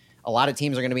 but a lot of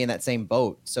teams are going to be in that same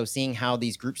boat. So seeing how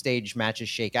these group stage matches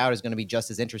shake out is going to be just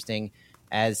as interesting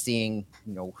as seeing,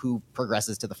 who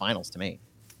progresses to the finals to me.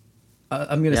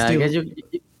 I'm going to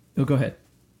steal. Oh, go ahead.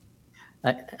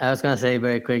 I was going to say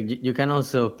very quick, you can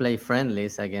also play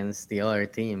friendlies against the other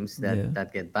teams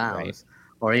that get bounced,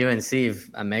 or even see if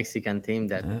a Mexican team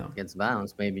that gets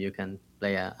bounced, maybe you can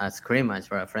play a scrimmage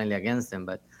or a friendly against them,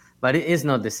 but it is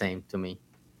not the same to me.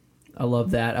 I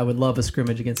love that. I would love a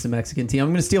scrimmage against a Mexican team. I'm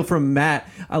going to steal from Matt.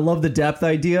 I love the depth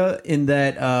idea in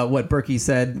that what Berkey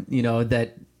said,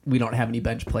 that we don't have any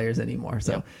bench players anymore.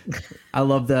 So I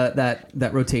love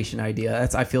that rotation idea.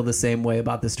 I feel the same way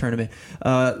about this tournament.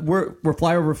 We're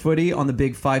Flyover Footy on the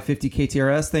Big 550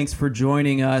 KTRS. Thanks for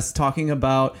joining us, talking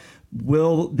about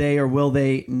will they or will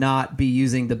they not be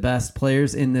using the best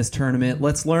players in this tournament.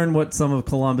 Let's learn what some of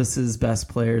Columbus's best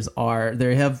players are.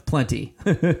 They have plenty.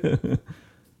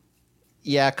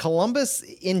 Yeah, Columbus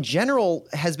in general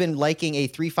has been liking a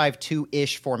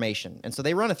 3-5-2-ish formation. And so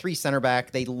they run a 3 center back.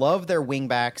 They love their wing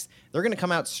backs. They're going to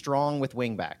come out strong with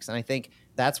wing backs. And I think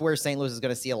that's where St. Louis is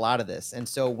going to see a lot of this. And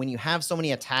so when you have so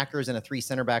many attackers in a 3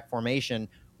 center back formation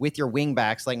with your wing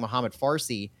backs like Mohamed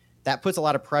Farsi, that puts a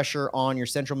lot of pressure on your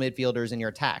central midfielders in your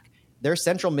attack. Their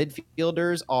central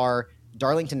midfielders are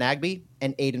Darlington Nagbe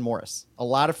and Aiden Morris. A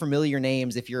lot of familiar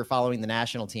names if you're following the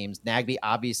national teams. Nagbe,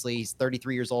 obviously, he's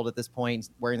 33 years old at this point,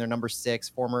 wearing their number 6,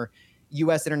 former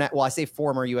U.S. International. Well, I say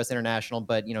former U.S. International,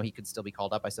 but, he could still be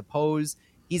called up, I suppose.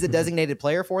 He's a designated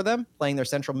player for them, playing their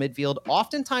central midfield.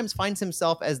 Oftentimes finds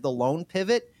himself as the lone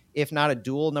pivot, if not a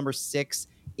dual number 6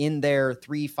 in their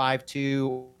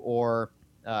 3-5-2 or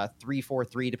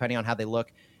 3-4-3, depending on how they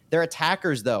look. Their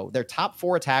attackers, though, their top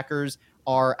 4 attackers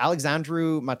are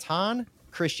Alexandru Matan,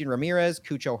 Christian Ramirez,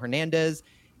 Cucho Hernandez,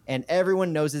 and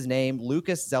everyone knows his name,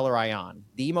 Lucas Zelarayan,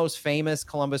 the most famous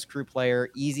Columbus Crew player.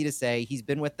 Easy to say. He's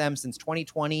been with them since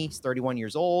 2020. He's 31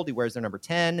 years old. He wears their number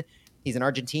 10. He's an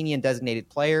Argentinian designated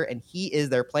player, and he is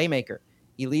their playmaker.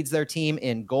 He leads their team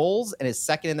in goals and is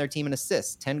second in their team in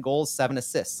assists, 10 goals, 7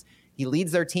 assists. He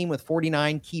leads their team with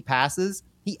 49 key passes.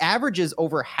 He averages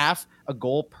over half a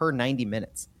goal per 90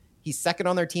 minutes. He's second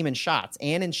on their team in shots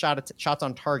and in shots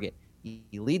on target. He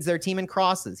leads their team in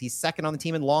crosses. He's second on the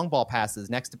team in long ball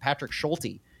passes next to Patrick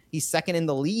Schulte. He's second in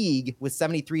the league with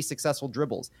 73 successful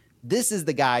dribbles. This is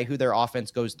the guy who their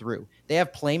offense goes through. They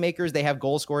have playmakers, they have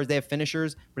goal scorers, they have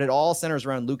finishers, but it all centers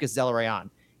around Lucas Zelarayan.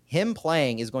 Him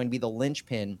playing is going to be the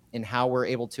linchpin in how we're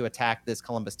able to attack this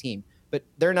Columbus team. But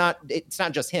it's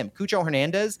not just him. Cucho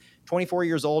Hernandez, 24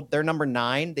 years old, they're number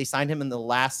 9. They signed him in the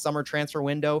last summer transfer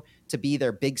window to be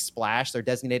their big splash, their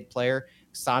designated player.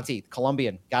 Santi,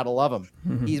 Colombian, gotta love him.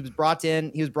 Mm-hmm. He was brought in,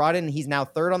 he's now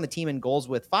third on the team in goals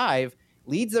with 5,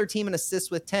 leads their team in assists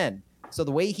with 10. So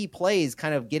the way he plays,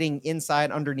 kind of getting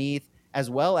inside underneath, as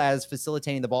well as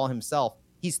facilitating the ball himself.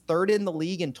 He's third in the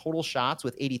league in total shots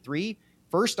with 83,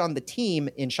 first on the team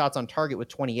in shots on target with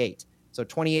 28. So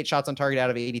 28 shots on target out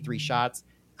of 83 shots.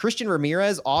 Christian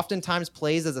Ramirez oftentimes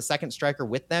plays as a second striker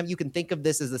with them. You can think of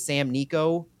this as the Sam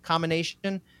Nico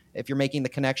combination if you're making the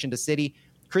connection to City.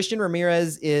 Christian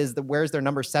Ramirez wears their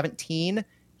number 17.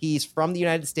 He's from the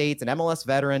United States, an MLS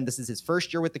veteran. This is his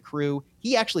first year with the Crew.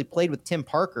 He actually played with Tim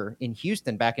Parker in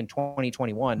Houston back in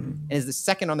 2021 and is the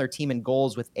second on their team in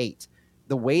goals with 8.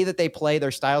 The way that they play,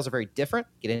 their styles are very different.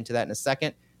 Get into that in a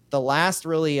second. The last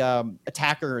really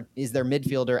attacker is their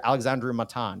midfielder, Alexandru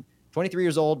Matan. 23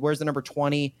 years old, wears the number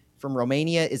 20 from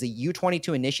Romania, is a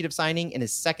U22 initiative signing, and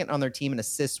is second on their team in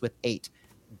assists with 8.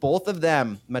 Both of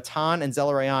them, Matan and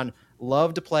Zelarayan,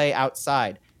 love to play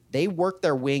outside. They work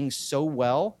their wings so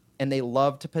well, and they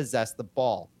love to possess the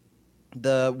ball.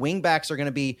 The wingbacks are going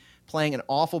to be playing an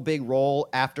awful big role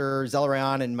after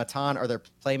Zelarayan and Matan are their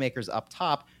playmakers up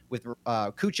top, with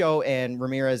Cucho and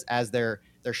Ramirez as their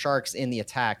sharks in the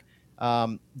attack.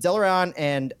 Zelarayan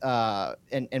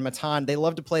and Matan, they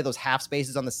love to play those half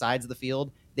spaces on the sides of the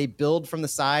field. They build from the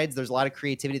sides. There's a lot of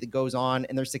creativity that goes on,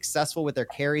 and they're successful with their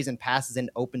carries and passes in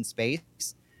open space.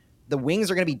 The wings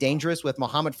are going to be dangerous with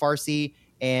Mohamed Farsi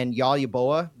and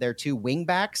Yayaboa. They're 2 wing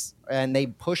backs, and they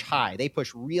push high. They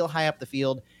push real high up the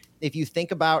field. If you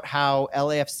think about how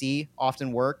LAFC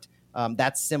often worked,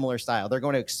 that's similar style. They're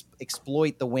going to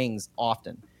exploit the wings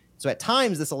often. So at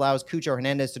times, this allows Cucho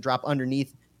Hernandez to drop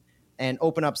underneath and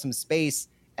open up some space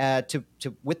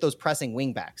with those pressing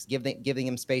wingbacks, giving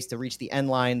him space to reach the end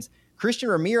lines. Christian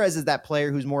Ramirez is that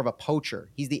player who's more of a poacher.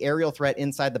 He's the aerial threat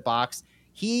inside the box.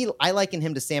 I liken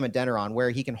him to Sam Adeniran,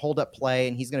 where he can hold up play,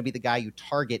 and he's going to be the guy you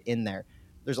target in there.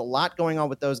 There's a lot going on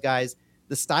with those guys.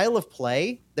 The style of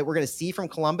play that we're going to see from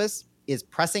Columbus is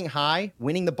pressing high,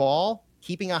 winning the ball,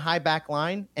 keeping a high back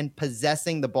line, and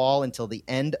possessing the ball until the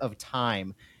end of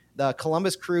time. The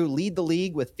Columbus Crew lead the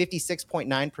league with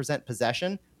 56.9%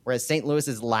 possession, whereas St. Louis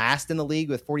is last in the league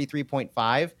with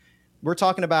 43.5%. We're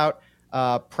talking about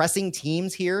pressing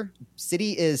teams here.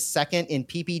 City is second in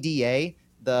PPDA,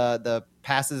 the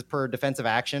passes per defensive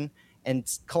action,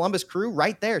 and Columbus Crew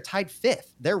right there, tied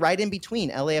 5th. They're right in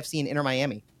between LAFC and Inter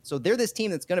Miami. So they're this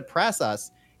team that's going to press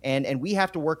us, and we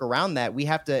have to work around that. We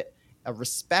have to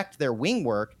respect their wing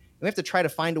work, and we have to try to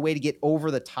find a way to get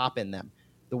over the top in them.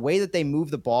 The way that they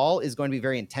move the ball is going to be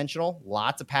very intentional.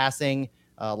 Lots of passing,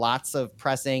 lots of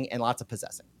pressing, and lots of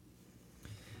possessing.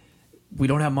 We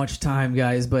don't have much time,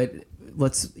 guys, but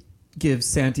let's give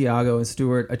Santiago and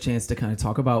Stuart a chance to kind of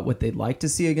talk about what they'd like to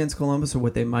see against Columbus or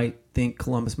what they might think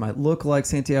Columbus might look like.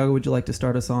 Santiago, would you like to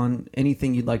start us on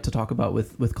anything you'd like to talk about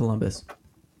with Columbus?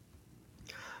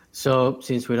 So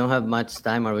since we don't have much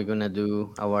time, are we going to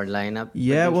do our lineup?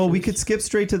 Yeah, well, we could skip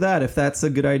straight to that if that's a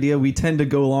good idea. We tend to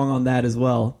go long on that as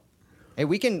well. Hey,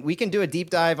 we can do a deep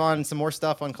dive on some more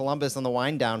stuff on Columbus on the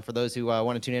wind down for those who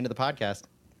want to tune into the podcast.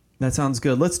 That sounds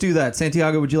good. Let's do that.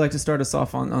 Santiago, would you like to start us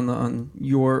off on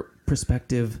your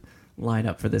perspective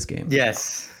lineup for this game?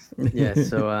 Yes.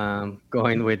 So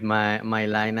going with my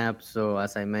lineup. So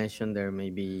as I mentioned, there may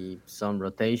be some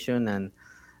rotation, and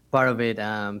part of it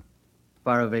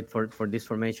for this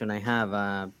formation, I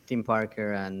have Tim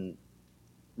Parker and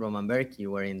Roman Berkey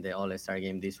were in the All-Star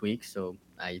game this week, so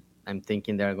I'm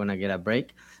thinking they're gonna get a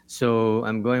break. So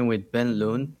I'm going with Ben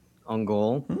Loon on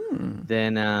goal.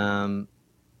 Then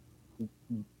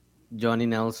Johnny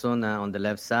Nelson on the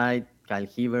left side, Kyle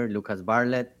Heaver, Lucas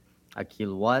Bartlett,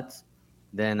 Akil Watts.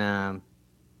 Then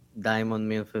diamond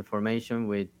midfield formation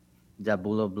with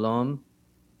Jabulo Blom,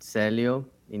 Celio,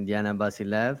 Indiana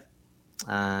Basilev,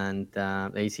 and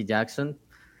AC Jackson.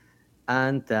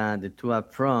 And the 2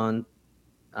 up front,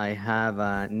 I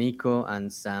have Nico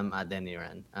and Sam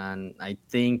Adeniran. And I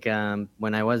think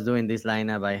when I was doing this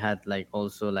lineup, I had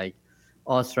also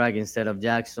Ostrak instead of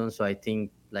Jackson. So I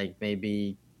think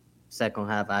maybe second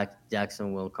half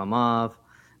Jackson will come off.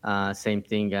 Same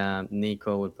thing,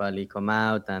 Nico will probably come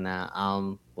out and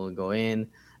Alm will go in.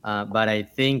 But I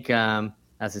think,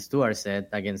 as Stuart said,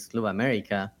 against Club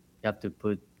America, you have to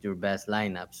put your best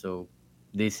lineup. So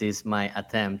this is my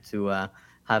attempt to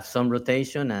have some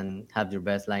rotation and have your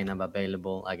best lineup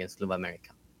available against Club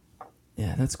America.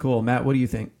 Yeah, that's cool. Matt, what do you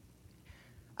think?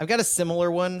 I've got a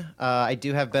similar one. I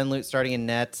do have Ben Lute starting in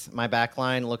net. My back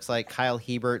line looks like Kyle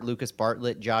Hebert, Lucas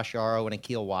Bartlett, Josh Yarrow, and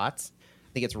Akil Watts.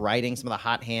 I think it's riding some of the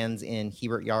hot hands in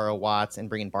Hebert, Yarrow, Watts, and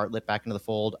bringing Bartlett back into the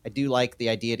fold. I do like the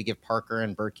idea to give Parker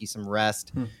and Berkey some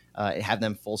rest, have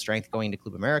them full strength going into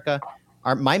Club America.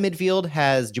 My midfield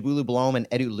has Jabulu Blom and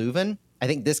Edu Leuven. I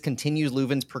think this continues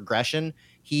Leuven's progression.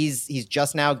 He's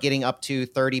just now getting up to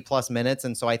 30-plus minutes,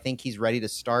 and so I think he's ready to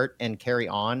start and carry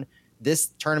on. This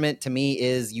tournament, to me,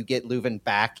 is you get Leuven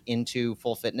back into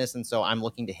full fitness, and so I'm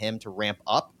looking to him to ramp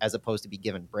up as opposed to be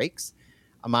given breaks.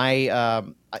 Mine's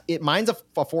a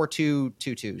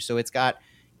 4-2-2-2, so it's got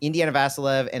Indiana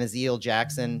Vasilev and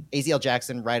Aziel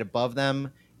Jackson right above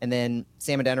them, and then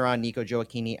Sam Adeniran, Nico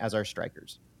Gioacchini as our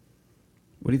strikers.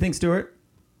 What do you think, Stuart?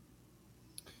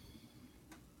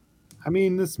 I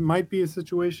mean, this might be a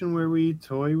situation where we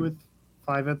toy with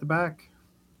 5 at the back.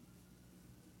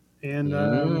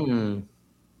 And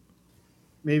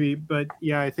maybe, but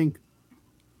yeah, I think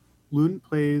Lund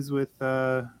plays with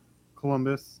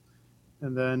Columbus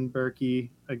and then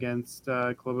Berkey against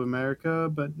Club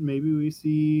America, but maybe we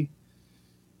see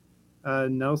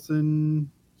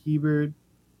Nelson, Hebert,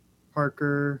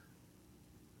 Parker,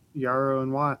 Yarrow,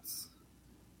 and Watts,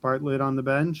 Bartlett on the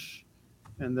bench,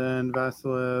 and then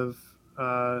Vasilev,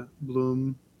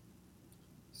 Bloom,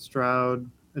 Stroud,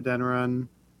 Adeniran,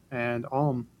 and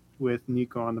Alm with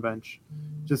Nico on the bench.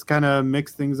 Just kind of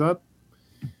mix things up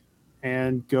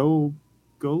and go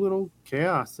little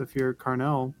chaos. If you're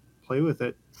Carnell, play with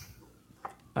it.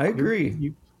 I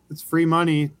agree. It's free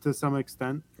money to some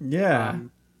extent. Yeah.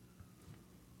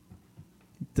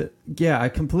 I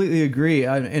completely agree.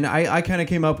 I kind of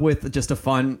came up with just a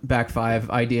fun back 5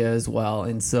 idea as well.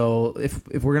 And so if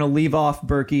we're going to leave off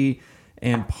Berkey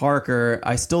and Parker,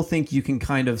 I still think you can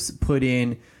kind of put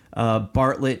in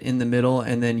Bartlett in the middle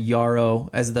and then Yarrow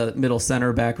as the middle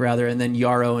center back and then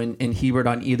Yarrow and Hebert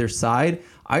on either side.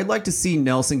 I'd like to see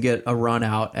Nelson get a run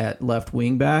out at left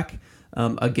wing back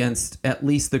against at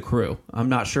least the Crew. I'm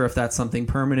not sure if that's something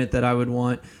permanent that I would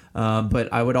want,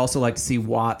 but I would also like to see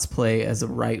Watts play as a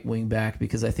right wing back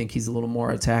because I think he's a little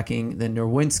more attacking than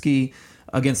Nerwinski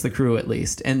against the Crew at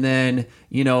least. And then,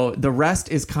 the rest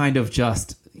is kind of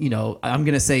just, I'm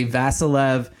going to say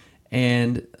Vasilev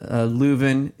and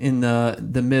Leuven in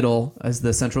the middle as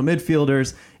the central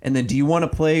midfielders. And then do you want to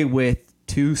play with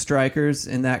 2 strikers?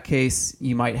 In that case,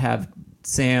 you might have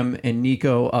Sam and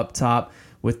Nico up top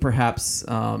with perhaps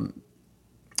AZ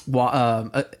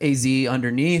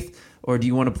underneath. Or do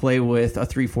you want to play with a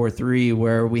 3-4-3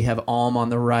 where we have Alm on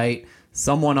the right,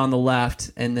 someone on the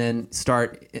left, and then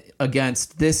start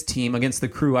against this team, against the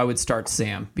Crew, I would start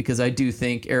Sam because I do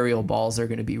think aerial balls are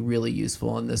going to be really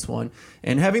useful in this one.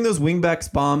 And having those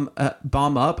wingbacks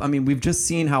bomb up, I mean, we've just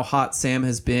seen how hot Sam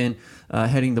has been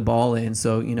heading the ball in.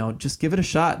 So, just give it a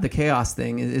shot. The chaos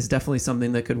thing is definitely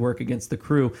something that could work against the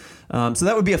Crew. So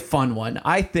that would be a fun one.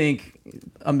 I think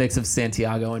a mix of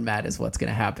Santiago and Matt is what's going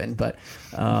to happen. But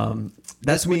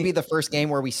this would be the first game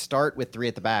where we start with 3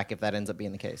 at the back if that ends up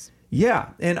being the case. Yeah,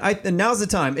 and now's the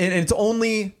time. And it's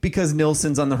only because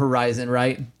Nilsson's on the horizon,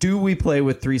 right? Do we play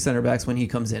with 3 center backs when he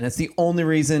comes in? That's the only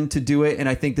reason to do it, and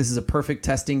I think this is a perfect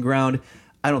testing ground.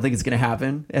 I don't think it's going to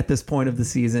happen at this point of the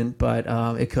season, but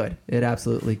it could. It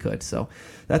absolutely could. So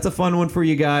that's a fun one for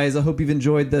you guys. I hope you've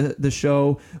enjoyed the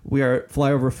show. We are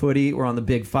Flyover Footy. We're on the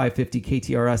big 550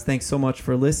 KTRS. Thanks so much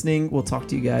for listening. We'll talk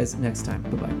to you guys next time.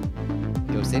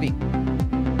 Bye-bye. Go City.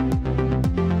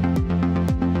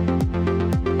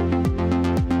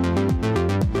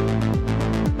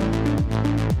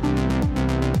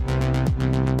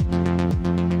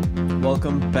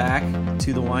 Welcome back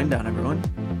to the Wind Down, everyone.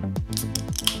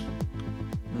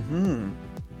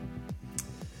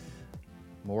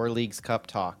 More Leagues Cup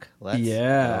talk. Let's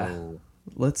go.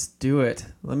 Let's do it.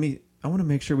 I want to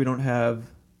make sure we don't have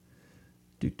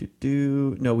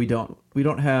No, we don't. We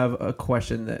don't have a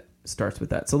question that starts with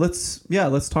that. So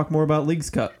let's talk more about Leagues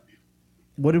Cup.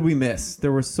 What did we miss?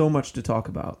 There was so much to talk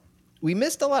about. We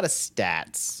missed a lot of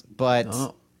stats,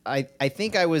 but I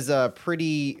think I was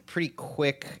pretty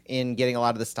quick in getting a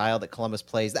lot of the style that Columbus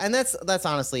plays. And that's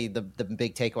honestly the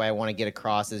big takeaway I want to get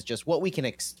across is just what we can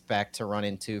expect to run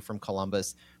into from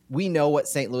Columbus. We know what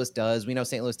St. Louis does. We know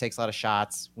St. Louis takes a lot of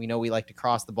shots. We know we like to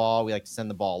cross the ball. We like to send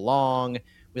the ball long.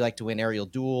 We like to win aerial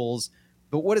duels.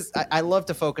 But I love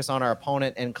to focus on our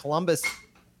opponent, and Columbus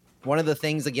one of the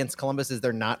things against Columbus is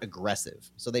they're not aggressive.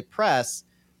 So they press,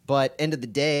 but end of the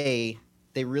day,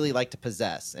 they really like to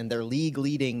possess, and their league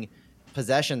leading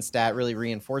possession stat really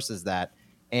reinforces that.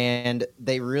 And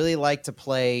they really like to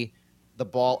play the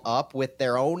ball up with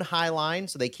their own high line.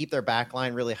 So they keep their back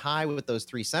line really high with those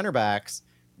 3 center backs.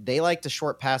 They like to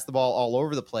short pass the ball all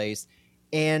over the place.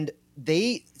 And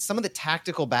some of the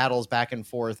tactical battles back and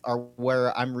forth are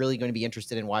where I'm really going to be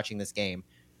interested in watching this game.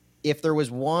 If there was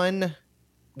one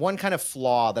kind of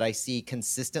flaw that I see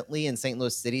consistently in St.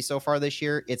 Louis City so far this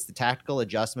year, it's the tactical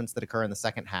adjustments that occur in the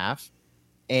second half.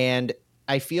 And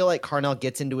I feel like Carnell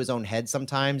gets into his own head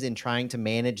sometimes in trying to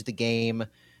manage the game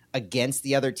against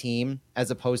the other team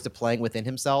as opposed to playing within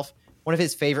himself. One of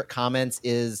his favorite comments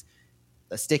is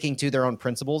sticking to their own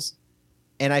principles.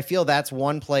 And I feel that's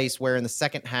one place where in the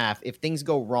second half, if things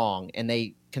go wrong, and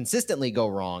they consistently go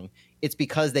wrong, it's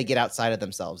because they get outside of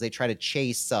themselves. They try to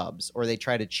chase subs, or they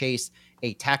try to chase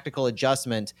a tactical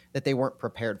adjustment that they weren't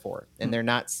prepared for, and they're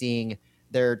not seeing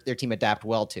their team adapt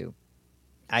well to.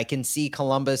 I can see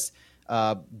Columbus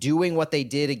doing what they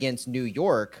did against New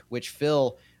York, which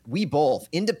Phil, we both,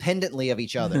 independently of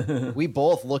each other, we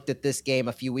both looked at this game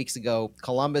a few weeks ago,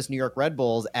 Columbus, New York Red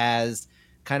Bulls, as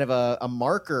kind of a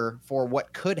marker for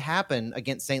what could happen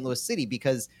against St. Louis City,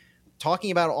 because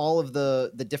talking about all of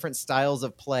the different styles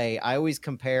of play, I always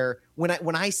compare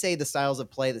when I say the styles of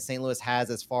play that St. Louis has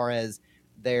as far as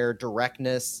their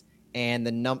directness and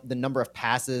the number of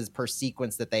passes per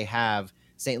sequence that they have,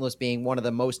 St. Louis being one of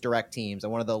the most direct teams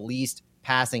and one of the least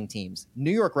passing teams.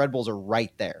 New York Red Bulls are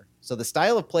right there. So the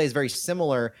style of play is very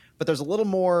similar, but there's a little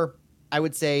more, I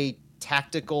would say,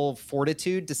 tactical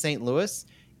fortitude to St. Louis,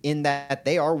 in that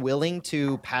they are willing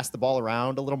to pass the ball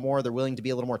around a little more. They're willing to be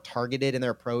a little more targeted in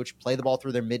their approach, play the ball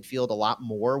through their midfield a lot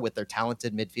more with their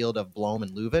talented midfield of Blom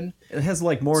and Leuven. It has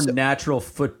like more natural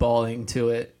footballing to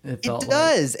it. It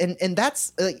does. And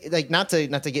that's like not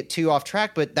to get too off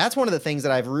track, but that's one of the things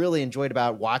that I've really enjoyed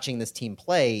about watching this team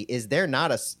play is they're not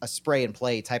a spray and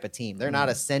play type of team. They're not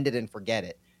a send it and forget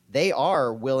it. They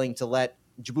are willing to let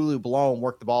Jabulu Blom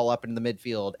work the ball up into the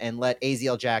midfield and let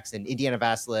Aziel Jackson, Indiana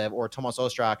Vasilev, or Tomas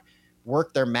Ostrak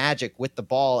work their magic with the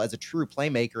ball as a true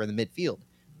playmaker in the midfield.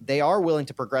 They are willing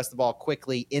to progress the ball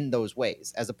quickly in those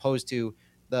ways, as opposed to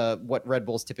what Red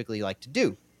Bulls typically like to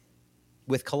do.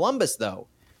 With Columbus, though,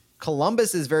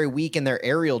 Columbus is very weak in their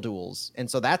aerial duels,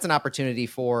 and so that's an opportunity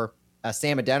for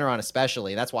Sam Adeniran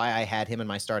especially. That's why I had him in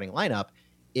my starting lineup,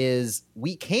 is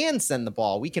we can send the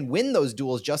ball. We can win those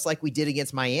duels just like we did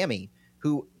against Miami,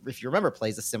 who, if you remember,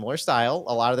 plays a similar style.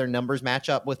 A lot of their numbers match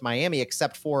up with Miami,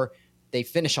 except for they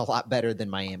finish a lot better than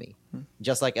Miami.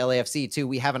 Just like LAFC, too,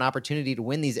 we have an opportunity to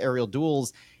win these aerial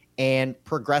duels and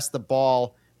progress the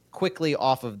ball quickly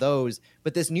off of those.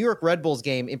 But this New York Red Bulls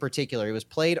game in particular, it was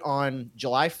played on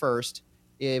July 1st.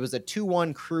 It was a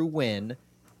 2-1 Crew win.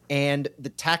 And the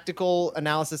tactical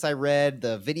analysis I read,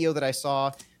 the video that I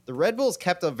saw, the Red Bulls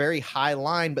kept a very high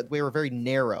line, but they were very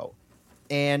narrow.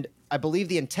 And I believe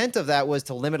the intent of that was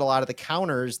to limit a lot of the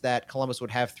counters that Columbus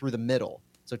would have through the middle.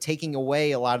 So taking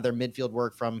away a lot of their midfield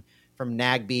work from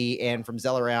Nagbe and from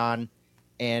Zelarayan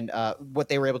and what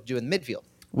they were able to do in the midfield.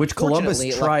 Which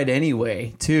Columbus tried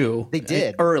anyway, too. They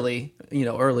did. Early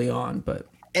on. But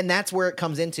and that's where it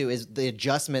comes into is the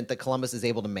adjustment that Columbus is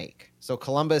able to make. So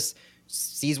Columbus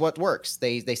sees what works.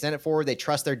 They send it forward. They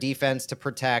trust their defense to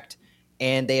protect,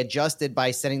 and they adjusted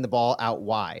by sending the ball out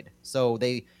wide. So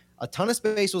a ton of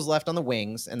space was left on the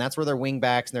wings, and that's where their wing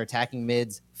backs and their attacking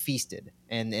mids feasted.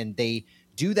 And they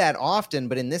do that often,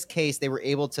 but in this case, they were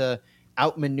able to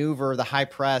outmaneuver the high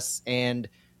press and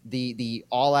the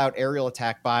all-out aerial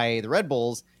attack by the Red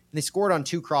Bulls, and they scored on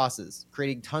 2 crosses,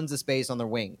 creating tons of space on their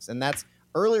wings. And that's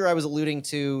earlier I was alluding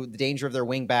to the danger of their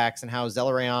wing backs and how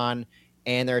Zelarayan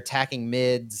and their attacking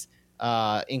mids,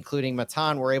 including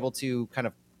Matan, were able to kind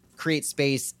of create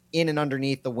space in and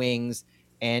underneath the wings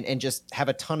and just have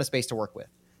a ton of space to work with.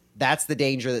 That's the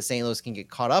danger that St. Louis can get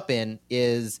caught up in,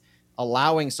 is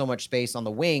allowing so much space on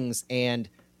the wings. And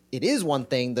it is one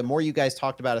thing, the more you guys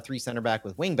talked about a 3 center back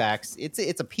with wing backs,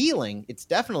 it's appealing. It's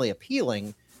definitely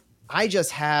appealing. I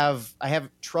have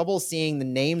trouble seeing the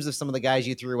names of some of the guys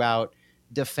you threw out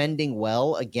defending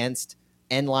well against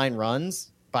end line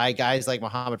runs by guys like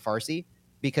Mohamed Farsi,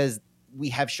 because we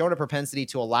have shown a propensity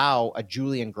to allow a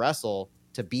Julian Gressel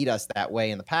to beat us that way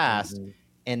in the past. Mm-hmm.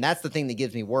 And that's the thing that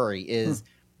gives me worry is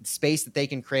space that they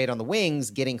can create on the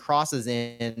wings, getting crosses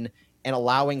in and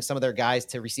allowing some of their guys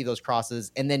to receive those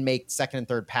crosses and then make second and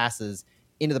third passes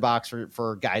into the box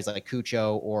for guys like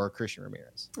Cucho or Christian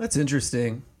Ramirez. That's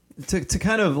interesting. to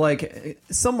kind of like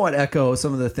somewhat echo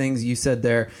some of the things you said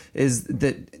there, is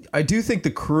that I do think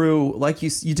the Crew, like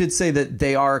you did say that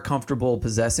they are comfortable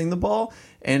possessing the ball,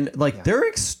 and like they're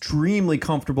extremely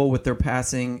comfortable with their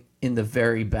passing in the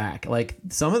very back. Like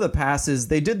some of the passes,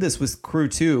 they did this with Crew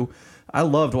 2. I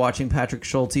loved watching Patrick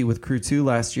Schulte with Crew 2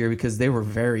 last year because they were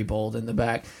very bold in the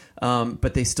back.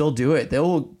 But they still do it.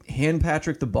 They'll hand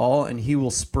Patrick the ball and he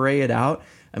will spray it out.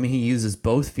 I mean, he uses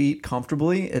both feet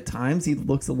comfortably. At times, he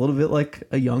looks a little bit like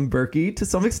a young Berkey to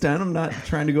some extent. I'm not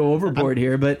trying to go overboard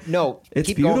here, but no, it's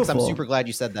keep beautiful. going 'cause I'm super glad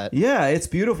you said that. Yeah, it's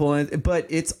beautiful. But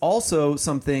it's also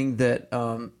something that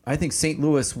I think St.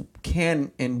 Louis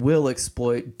can and will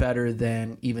exploit better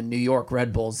than even New York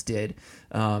Red Bulls did,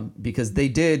 because they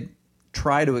did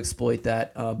try to exploit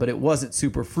that, but it wasn't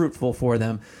super fruitful for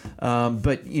them.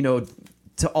 But, you know,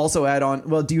 to also add on,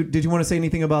 well, did you want to say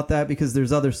anything about that? Because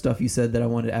there's other stuff you said that I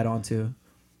wanted to add on to.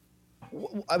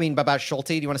 I mean, about Schulte,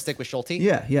 do you want to stick with Schulte?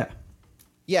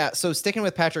 Yeah. So sticking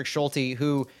with Patrick Schulte,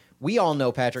 who we all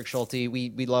know Patrick Schulte.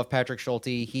 We love Patrick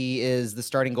Schulte. He is the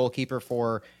starting goalkeeper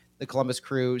for the Columbus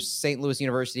Crew, St. Louis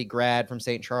University grad from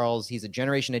St. Charles. He's a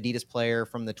Generation Adidas player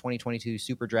from the 2022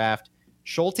 Super Draft.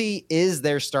 Schulte is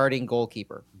their starting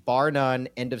goalkeeper, bar none,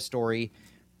 end of story,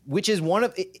 which is one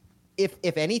of,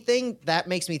 if anything, that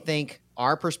makes me think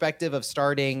our perspective of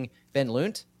starting Ben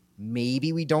Lunt,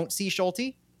 maybe we don't see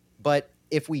Schulte, but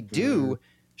if we do,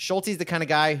 Schulte's the kind of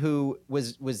guy who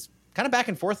was kind of back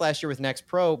and forth last year with Next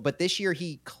Pro, but this year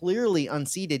he clearly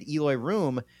unseated Eloy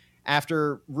Room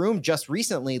after Room just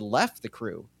recently left the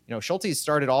Crew. You know, Schulte's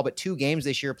started all but 2 games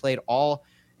this year, played all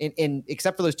in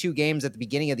except for those 2 games at the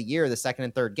beginning of the year, the second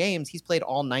and third games, he's played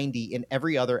all 90 in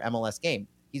every other MLS game.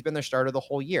 He's been their starter the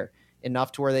whole year,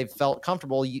 enough to where they've felt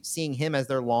comfortable seeing him as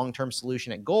their long-term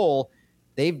solution at goal.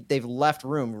 They've left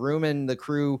Room and the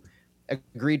Crew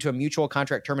agreed to a mutual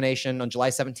contract termination on July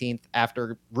 17th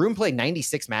after Room played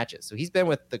 96 matches. So he's been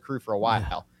with the Crew for a while.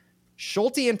 Yeah.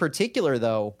 Schulte in particular,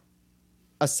 though,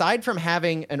 aside from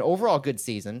having an overall good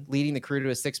season, leading the Crew to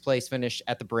a 6th place finish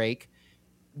at the break,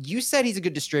 you said he's a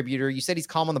good distributor. You said he's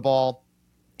calm on the ball.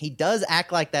 He does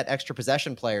act like that extra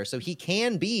possession player. So he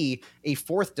can be a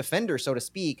 4th defender, so to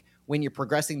speak, when you're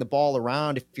progressing the ball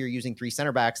around if you're using 3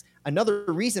 center backs. Another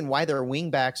reason why their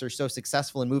wing backs are so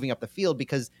successful in moving up the field,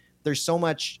 because there's so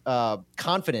much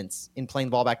confidence in playing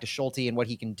the ball back to Schulte and what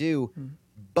he can do.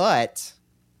 But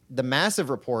the Massive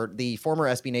Report, the former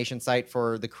SB Nation site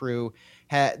for the Crew,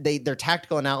 their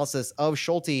tactical analysis of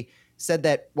Schulte said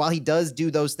that while he does do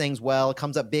those things well,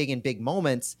 comes up big in big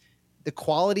moments, the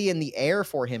quality in the air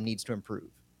for him needs to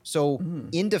improve. So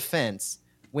in defense,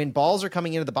 when balls are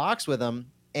coming into the box with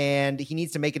him and he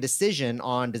needs to make a decision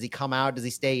on, does he come out? Does he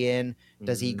stay in?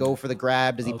 Does he go for the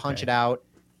grab? Does he punch it out?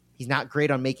 He's not great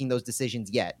on making those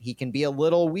decisions yet. He can be a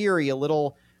little weary, a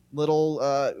little,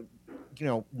 not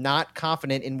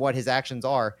confident in what his actions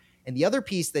are. And the other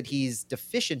piece that he's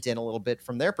deficient in a little bit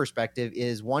from their perspective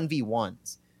is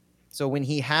 1v1s. So when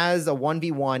he has a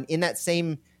 1v1 in that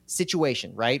same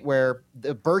situation, right, where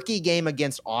the Berkey game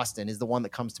against Austin is the one that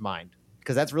comes to mind,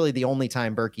 because that's really the only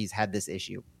time Berkey's had this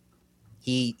issue.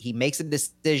 He makes a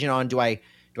decision on, do I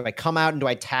come out and do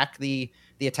I attack the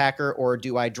attacker, or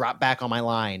do I drop back on my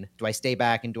line? Do I stay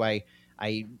back and do I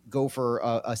go for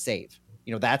a save?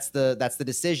 You know, that's the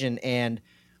decision. And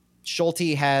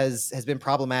Schulte has been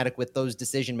problematic with those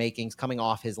decision makings coming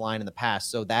off his line in the past.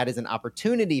 So that is an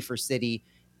opportunity for City,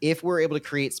 if we're able to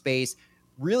create space,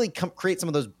 really create some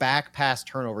of those back pass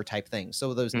turnover type things.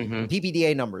 So those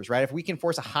PPDA numbers, right? If we can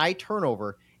force a high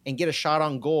turnover and get a shot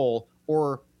on goal,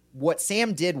 or what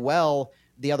Sam did well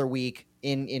the other week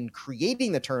in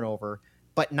creating the turnover,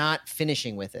 but not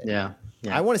finishing with it. Yeah.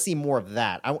 I want to see more of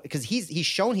that, because he's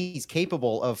shown he's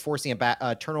capable of forcing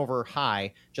a turnover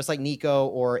high, just like Nico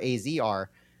or AZ are.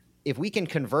 If we can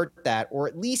convert that, or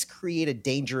at least create a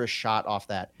dangerous shot off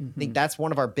that, I think that's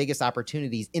one of our biggest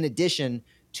opportunities, in addition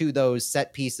to those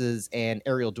set pieces and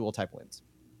aerial duel type wins.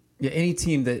 Yeah, any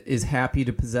team that is happy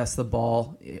to possess the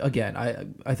ball, again,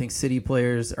 I think City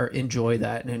players enjoy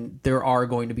that, and there are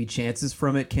going to be chances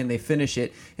from it. Can they finish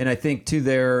it? And I think to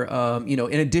their, in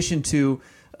addition to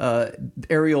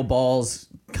aerial balls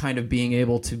kind of being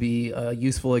able to be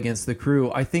useful against the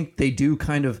Crew, I think they do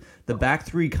the back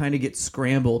 3 kind of get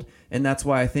scrambled, and that's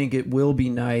why I think it will be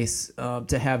nice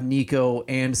to have Nico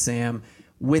and Sam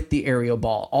with the aerial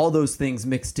ball, all those things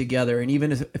mixed together. And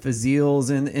even if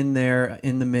Azil's in there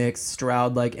in the mix,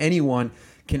 Stroud, like anyone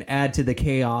can add to the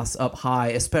chaos up high,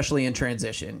 especially in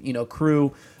transition. You know,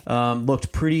 Crew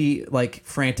looked pretty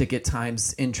frantic at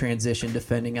times in transition,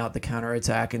 defending out the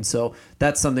counterattack, and so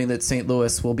that's something that St.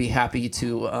 Louis will be happy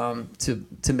to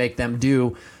make them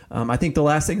do. I think the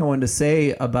last thing I wanted to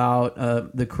say about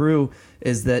the Crew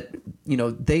is that,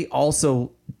 they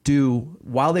also do,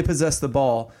 while they possess the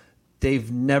ball,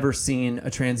 they've never seen a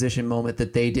transition moment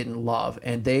that they didn't love,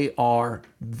 and they are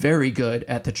very good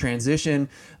at the transition.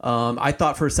 I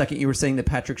thought for a second you were saying that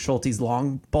Patrick Schulte's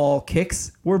long ball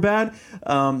kicks were bad,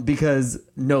 because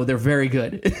no, they're very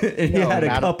good. And he had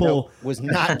a couple. Was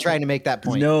not trying to make that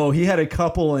point. No, he had a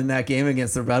couple in that game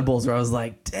against the Red Bulls where I was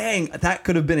like, dang, that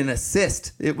could have been an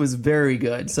assist. It was very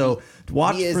good. So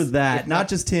watch for that. Not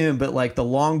just him, but like the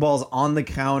long balls on the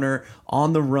counter,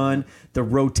 on the run, the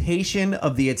rotation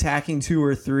of the attacking 2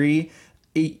 or 3.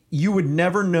 You would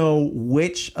never know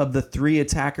which of the 3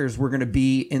 attackers were going to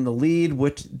be in the lead,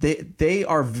 which they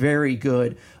are very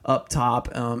good up top.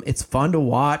 It's fun to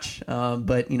watch,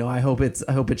 but I hope it's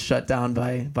shut down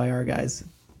by our guys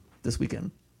this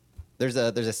weekend. There's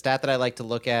a stat that I like to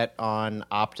look at on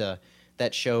Opta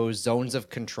that shows zones of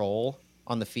control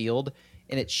on the field,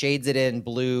 and it shades it in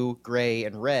blue, gray,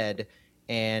 and red.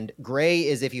 And gray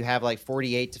is if you have like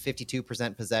 48 to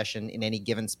 52% possession in any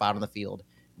given spot on the field.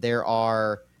 There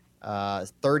are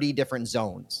 30 different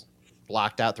zones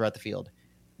blocked out throughout the field.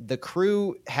 The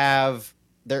Crew have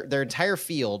their entire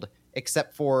field,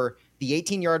 except for the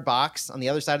 18-yard box on the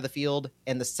other side of the field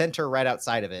and the center right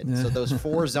outside of it. So those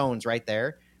 4 zones right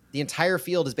there, the entire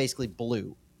field is basically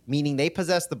blue, meaning they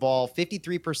possess the ball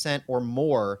 53% or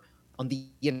more on the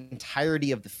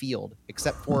entirety of the field,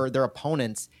 except for their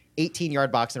opponent's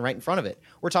 18-yard box and right in front of it.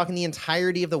 We're talking the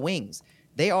entirety of the wings.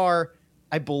 They are,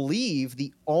 I believe,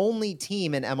 the only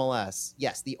team in MLS.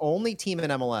 Yes, the only team in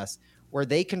MLS where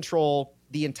they control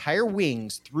the entire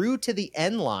wings through to the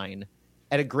end line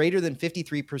at a greater than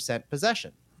 53%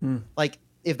 possession. Like,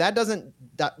 if that doesn't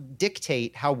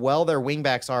dictate how well their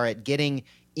wingbacks are at getting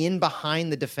in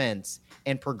behind the defense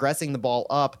and progressing the ball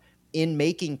up in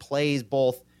making plays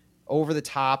both over the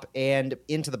top and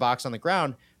into the box on the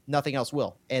ground, nothing else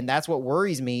will. And that's what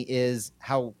worries me, is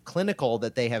how clinical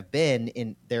that they have been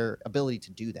in their ability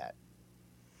to do that.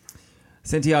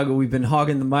 Santiago, we've been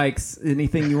hogging the mics.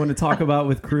 Anything you want to talk about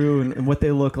with Crew and what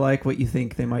they look like, what you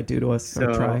think they might do to us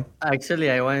or try?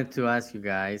 Actually, I wanted to ask you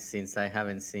guys, since I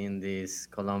haven't seen this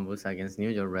Columbus against New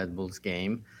York Red Bulls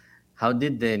game, how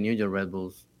did the New York Red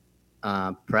Bulls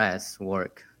press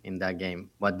work in that game?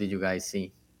 What did you guys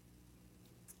see?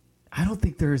 I don't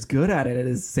think they're as good at it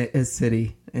as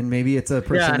City, and maybe it's a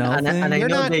personnel thing. And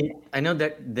I know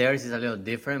that theirs is a little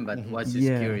different, but was just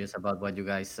curious about what you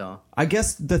guys saw. I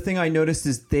guess the thing I noticed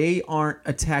is they aren't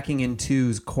attacking in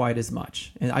twos quite as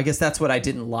much, and I guess that's what I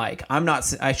didn't like.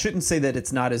 I shouldn't say that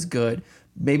it's not as good.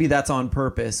 Maybe that's on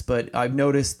purpose, but I've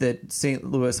noticed that St.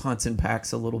 Louis hunts and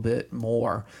packs a little bit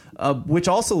more, which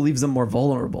also leaves them more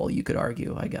vulnerable, you could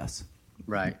argue, I guess.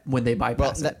 Right. When they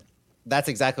bypass it. That's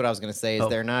exactly what I was going to say. Is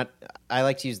they're not. I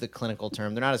like to use the clinical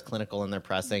term. They're not as clinical in their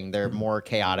pressing. They're more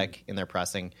chaotic in their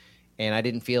pressing, and I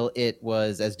didn't feel it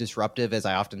was as disruptive as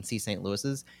I often see St.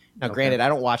 Louis's. Now, granted, I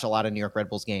don't watch a lot of New York Red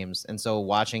Bulls games, and so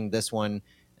watching this one,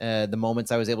 the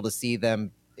moments I was able to see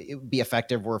them be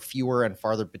effective were fewer and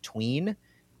farther between,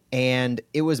 and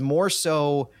it was more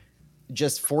so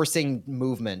just forcing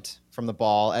movement from the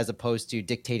ball as opposed to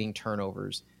dictating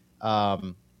turnovers.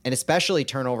 And especially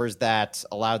turnovers that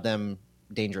allowed them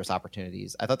dangerous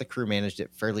opportunities. I thought the Crew managed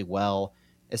it fairly well,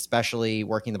 especially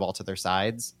working the ball to their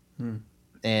sides.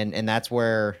 And that's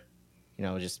where,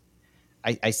 just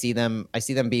I see them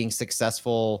being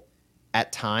successful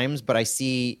at times, but I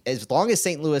see, as long as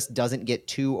St. Louis doesn't get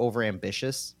too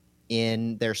overambitious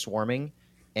in their swarming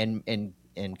and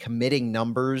committing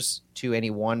numbers to any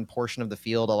one portion of the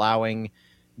field, allowing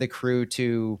the Crew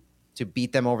to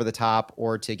beat them over the top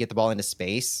or to get the ball into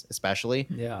space, especially.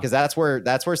 Because that's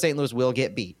where St. Louis will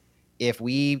get beat. If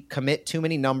we commit too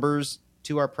many numbers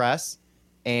to our press,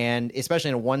 and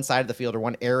especially in one side of the field or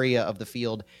one area of the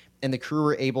field, and the Crew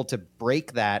are able to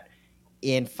break that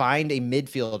and find a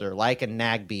midfielder like a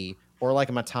Nagbe or like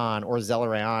a Matan or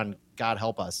Zelarayan, God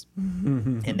help us,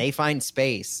 and they find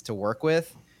space to work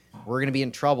with, we're going to be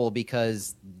in trouble,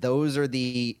 because those are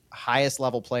the highest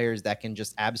level players that can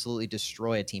just absolutely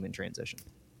destroy a team in transition.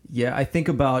 Yeah, I think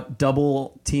about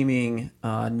double teaming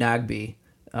Nagbe,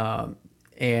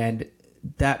 and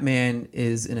that man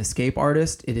is an escape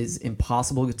artist. It is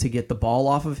impossible to get the ball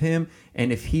off of him,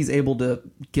 and if he's able to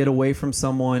get away from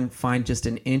someone, find just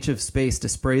an inch of space to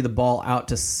spray the ball out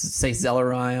to, say,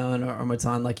 Zelarayan or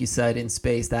Matan, like you said, in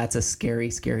space, that's a scary,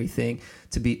 scary thing.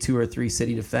 To beat 2 or 3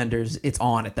 City defenders, it's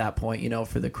on at that point,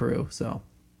 for the Crew. So,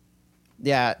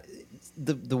 yeah,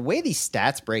 the way these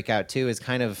stats break out too is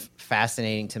kind of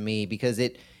fascinating to me, because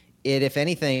it it, if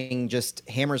anything, just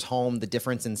hammers home the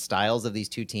difference in styles of these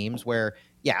two teams where,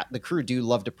 yeah, the Crew do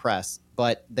love to press,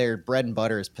 but their bread and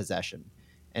butter is possession.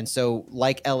 And so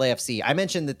like LAFC, I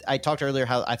mentioned that I talked earlier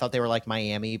how I thought they were like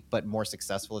Miami, but more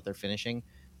successful at their finishing.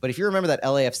 But if you remember that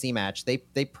LAFC match, they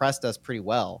pressed us pretty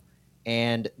well,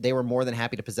 and they were more than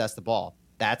happy to possess the ball.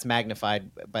 That's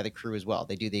magnified by the Crew as well.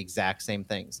 They do the exact same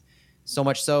things. So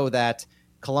much so that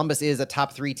Columbus is a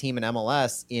top 3 team in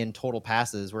MLS in total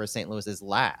passes, whereas St. Louis is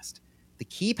last. The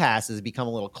key passes become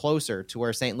a little closer to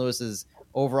where St. Louis's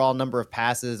overall number of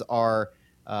passes are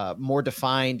more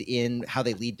defined in how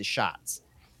they lead to shots.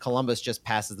 Columbus just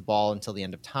passes the ball until the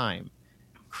end of time.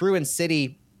 Crew and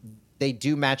City, they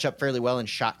do match up fairly well in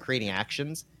shot creating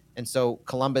actions. And so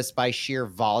Columbus, by sheer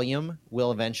volume,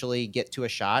 will eventually get to a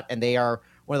shot. And they are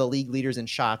one of the league leaders in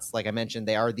shots. Like I mentioned,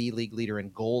 they are the league leader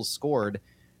in goals scored.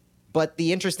 But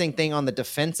the interesting thing on the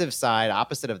defensive side,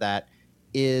 opposite of that,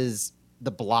 is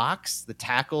the blocks, the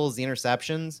tackles, the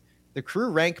interceptions. The Crew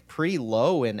rank pretty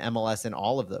low in MLS in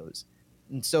all of those.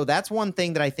 And so that's one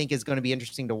thing that I think is going to be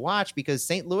interesting to watch, because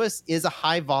St. Louis is a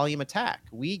high volume attack.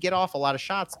 We get off a lot of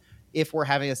shots if we're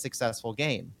having a successful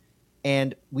game.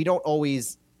 And we don't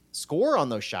always score on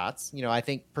those shots. You know, I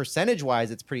think percentage wise,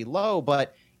 it's pretty low,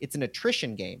 but it's an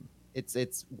attrition game.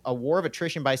 It's a war of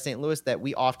attrition by St. Louis that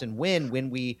we often win when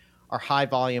we are high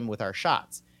volume with our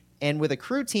shots. And with a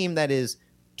Crew team that is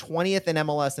 20th in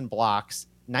MLS in blocks,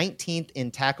 19th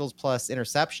in tackles plus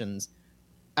interceptions,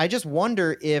 I just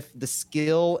wonder if the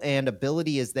skill and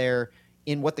ability is there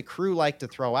in what the Crew like to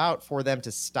throw out for them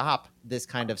to stop this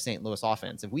kind of St. Louis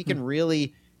offense. If we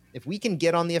can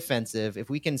get on the offensive, if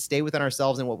we can stay within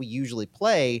ourselves and what we usually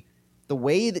play, the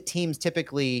way that teams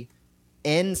typically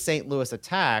end St. Louis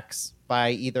attacks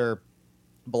by either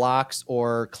blocks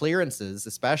or clearances,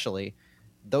 especially,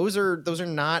 those are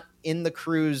not in the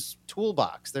Crew's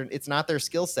toolbox. It's not their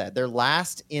skill set. They're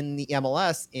last in the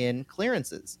MLS in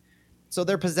clearances. So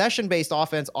their possession-based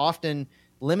offense often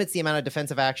limits the amount of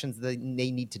defensive actions that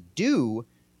they need to do,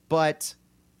 but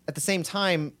at the same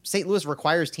time, St. Louis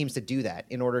requires teams to do that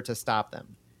in order to stop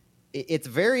them. It's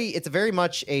very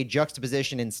much a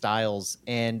juxtaposition in styles,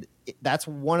 and that's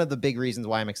one of the big reasons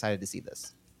why I'm excited to see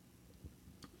this.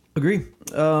 Agree.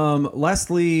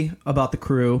 Lastly, about the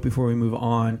Crew, before we move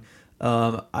on,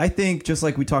 I think just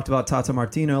like we talked about Tata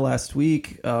Martino last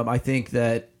week, I think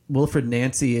that Wilfred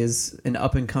Nancy is an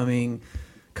up-and-coming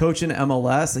coach in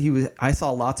MLS. I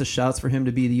saw lots of shouts for him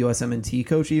to be the USMNT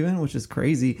coach even, which is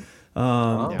crazy.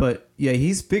 But yeah,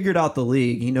 he's figured out the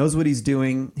league. He knows what he's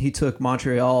doing. He took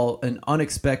Montreal,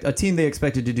 a team they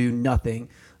expected to do nothing.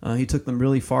 He took them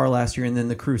really far last year, and then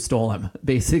the Crew stole him,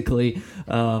 basically.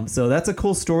 So that's a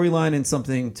cool storyline and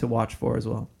something to watch for as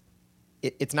well.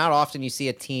 It's not often you see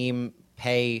a team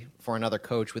pay for another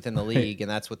coach within the league,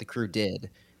 and that's what the Crew did.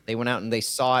 They went out and they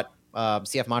sought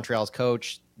CF Montreal's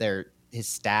coach, his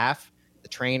staff, the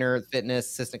trainer, the fitness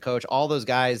assistant coach, all those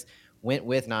guys went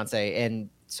with Nancy, and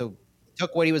so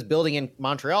took what he was building in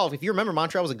Montreal. If you remember,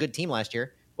 Montreal was a good team last year.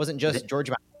 It wasn't just George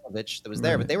Ivanovich that was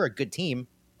there, but they were a good team.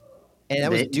 And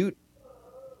that was due.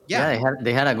 Yeah,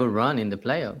 they had a good run in the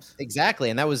playoffs.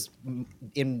 Exactly, and that was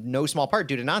in no small part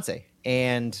due to Nancy.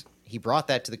 And he brought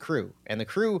that to the Crew. And the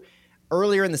Crew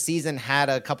earlier in the season had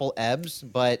a couple ebbs,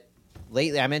 but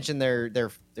lately, I mentioned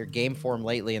their game form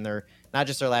lately, and they're not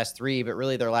just their last 3, but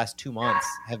really their last 2 months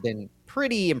have been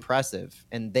pretty impressive.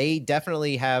 And they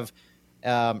definitely have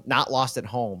not lost at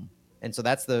home. And so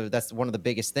that's one of the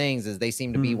biggest things is they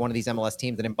seem to be one of these MLS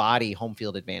teams that embody home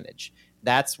field advantage.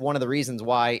 That's one of the reasons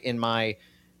why in my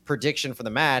prediction for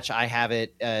the match, I have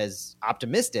it as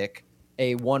optimistic,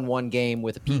 a 1-1 game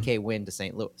with a PK win to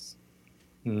St. Louis.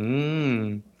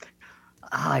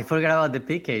 I forgot about the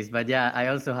PKs, but yeah, I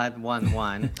also had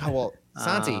 1-1. Oh, well,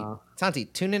 Santi,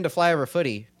 tune into Flyover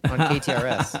Footy on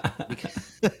KTRS.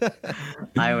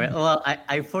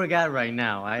 I forgot right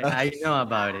now. I know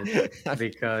about it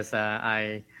because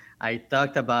I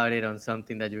talked about it on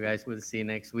something that you guys will see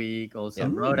next week. Also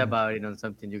wrote about it on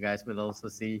something you guys will also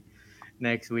see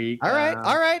next week. All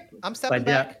right. I'm stepping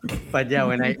back. But yeah,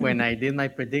 when I did my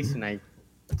prediction, I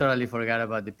totally forgot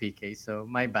about the PK, so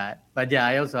my bad. But yeah,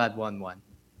 I also had 1-1.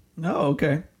 Oh,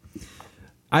 okay.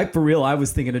 I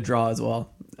was thinking a draw as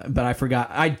well, but I forgot.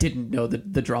 I didn't know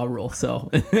the draw rule, so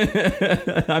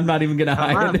I'm not even gonna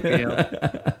hide it.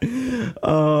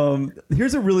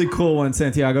 Here's a really cool one,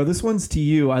 Santiago. This one's to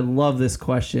you. I love this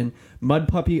question. Mud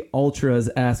Puppy Ultras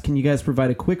asked, can you guys provide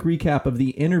a quick recap of the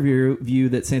interview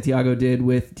that Santiago did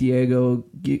with Diego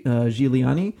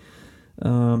Giuliani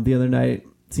the other night?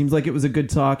 Seems like it was a good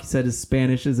talk. He said his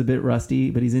Spanish is a bit rusty,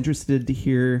 but he's interested to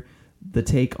hear the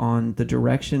take on the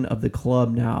direction of the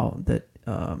club now that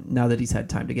now that he's had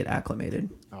time to get acclimated.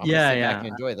 I'm gonna Yeah, sit back yeah. and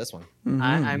enjoy this one.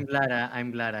 I'm glad.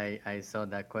 I'm glad I saw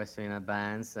that question in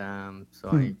advance. So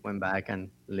I went back and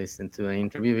listened to the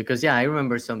interview because yeah, I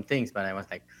remember some things, but I was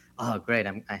like, oh great,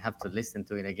 I have to listen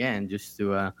to it again just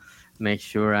to make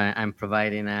sure I'm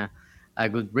providing a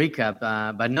good recap.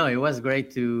 But no, it was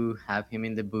great to have him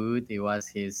in the booth. It was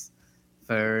his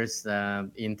first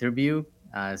interview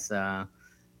as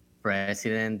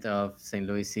president of St.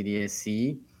 Louis City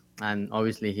SC, and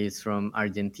obviously he's from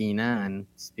Argentina and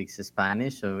speaks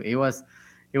Spanish. So it was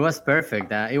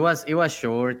perfect. It was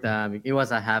short. It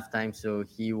was a halftime, so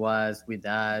he was with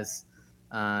us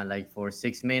like for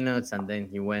 6 minutes, and then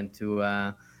he went to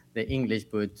the English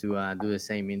booth to do the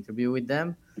same interview with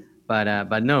them.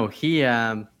 But no, he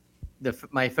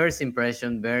my first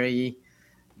impression, very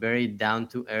down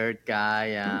to earth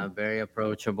guy, very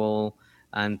approachable,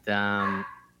 and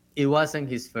it wasn't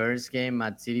his first game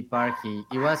at City Park.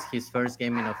 It was his first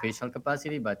game in official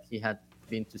capacity, but he had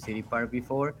been to City Park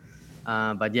before.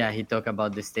 But yeah, he talked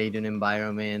about the stadium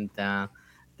environment, that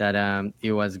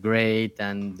it was great,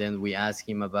 and then we asked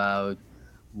him about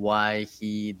why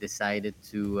he decided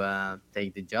to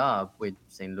take the job with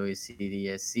St. Louis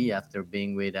City SC after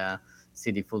being with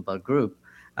City Football Group.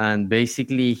 And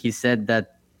basically, he said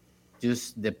that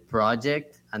just the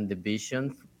project and the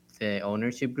vision the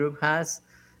ownership group has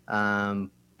um,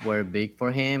 were big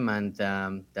for him, and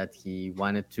that he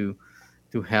wanted to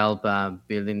help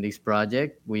building this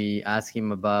project. We asked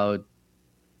him about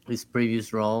his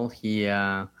previous role. He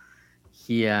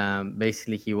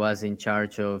basically he was in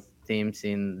charge of teams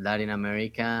in Latin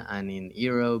America and in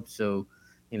Europe. So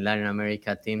in Latin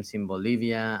America, teams in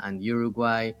Bolivia and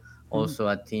Uruguay. Also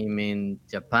a team in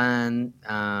Japan.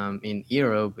 In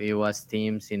Europe, it was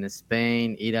teams in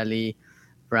Spain, Italy,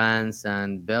 France,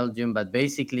 and Belgium. But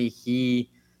basically, he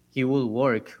will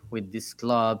work with these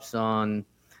clubs on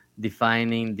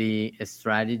defining the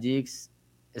strategies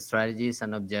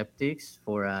and objectives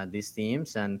for these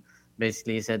teams. And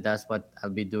basically he said that's what I'll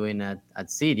be doing at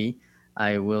City.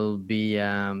 I will be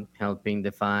helping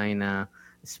define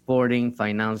sporting,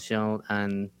 financial,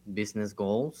 and business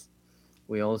goals.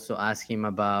 We also asked him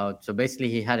about, so basically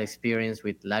he had experience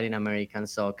with Latin American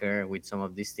soccer, with some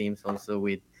of these teams, also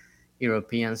with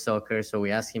European soccer. So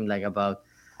we asked him like about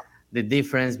the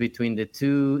differences between the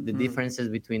two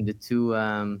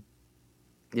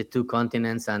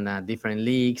continents and different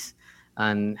leagues,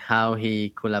 and how he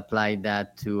could apply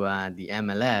that to the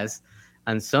MLS.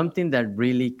 And something that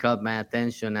really caught my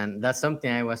attention, and that's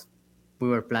something we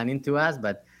were planning to ask,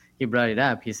 but he brought it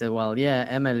up. He said, "Well,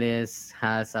 yeah, MLS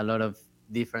has a lot of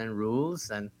different rules,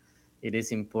 and it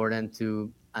is important to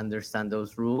understand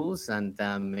those rules and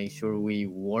make sure we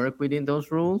work within those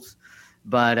rules."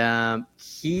 But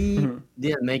he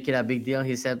didn't make it a big deal.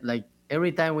 He said, like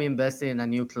every time we invested in a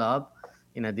new club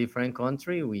in a different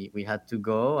country, we had to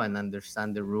go and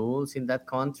understand the rules in that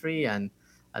country, and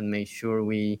make sure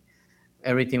we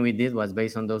everything we did was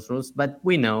based on those rules. But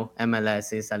we know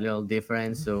MLS is a little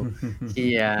different, so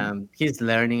he's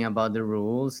learning about the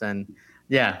rules. And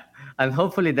yeah, and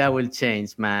hopefully that will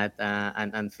change, Matt,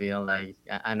 and feel like,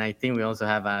 and I think we also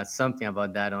have something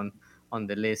about that on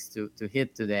the list to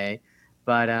hit today.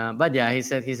 But yeah, he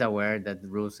said he's aware that the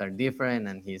rules are different,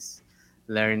 and he's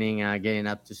learning, getting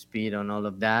up to speed on all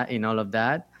of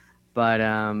that. But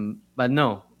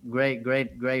no,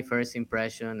 great first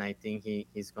impression. I think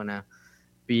he's gonna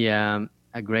be a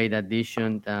great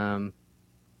addition to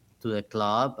the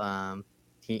club.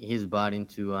 He's bought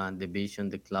into the vision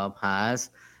the club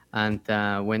has. And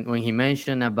when he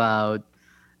mentioned about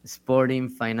sporting,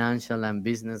 financial, and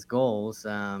business goals,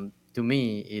 to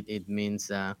me, it means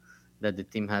that the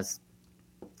team has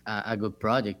a good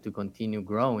project to continue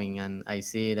growing. And I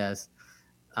see it as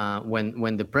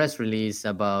when the press release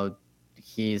about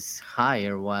his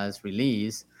hire was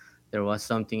released, there was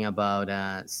something about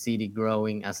City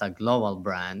growing as a global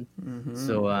brand.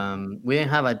 So we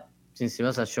didn't have since it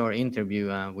was a short interview,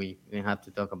 we didn't have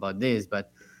to talk about this,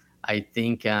 but I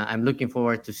think I'm looking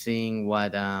forward to seeing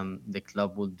what the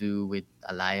club will do with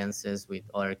alliances with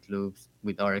other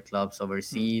clubs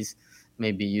overseas,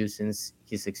 maybe using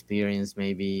his experience,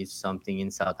 maybe something in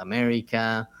South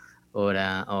America, or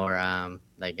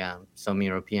like some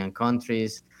European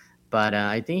countries. But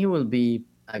I think he will be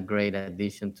a great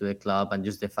addition to the club, and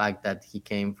just the fact that he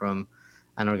came from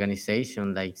an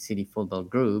organization like City Football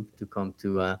Group to come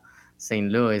to St.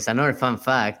 Louis. Another fun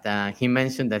fact: he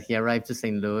mentioned that he arrived to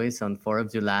St. Louis on 4th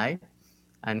of July,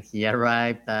 and he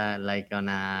arrived like on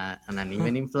an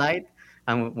evening flight.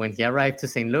 And when he arrived to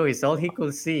St. Louis, all he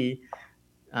could see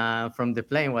from the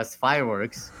plane was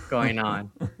fireworks going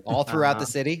on. All throughout the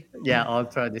city. Yeah, all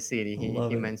throughout the city.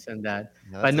 Love He it. mentioned that.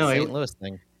 No, But that's no, a St. Louis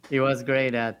thing. it was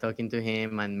great talking to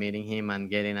him and meeting him and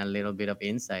getting a little bit of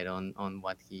insight on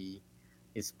what he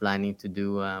is planning to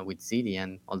do with City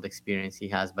and all the experience he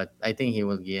has. But I think he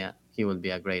will be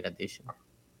a great addition.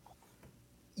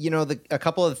 You know, a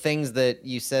couple of things that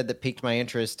you said that piqued my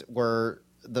interest were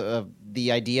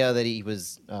the idea that he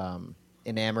was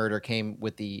enamored or came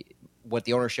with what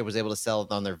the ownership was able to sell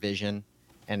on their vision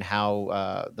and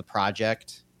how the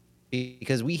project,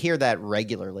 because we hear that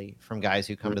regularly from guys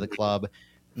who come to the club,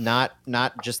 not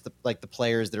just the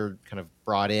players that are kind of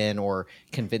brought in or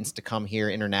convinced to come here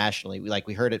internationally.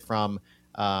 We heard it from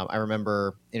I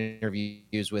remember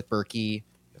interviews with Berkey,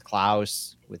 with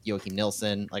Klaus, with Joachim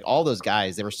Nilsson, like all those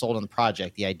guys. They were sold on the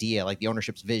project, the idea, like the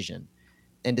ownership's vision,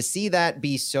 and to see that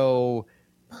be so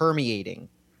permeating.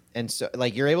 And so,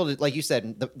 like, you're able to, like you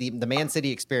said, the Man City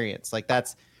experience, like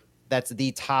that's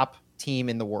the top team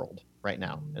in the world right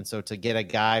now. And so to get a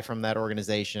guy from that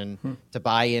organization to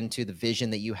buy into the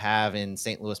vision that you have in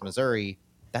St. Louis, Missouri,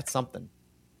 that's something.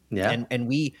 Yeah. And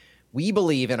we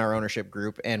believe in our ownership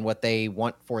group and what they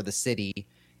want for the city.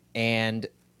 And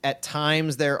at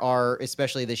times there are,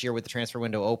 especially this year with the transfer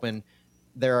window open,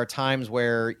 there are times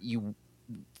where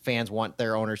fans want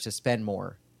their owners to spend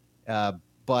more.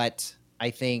 But I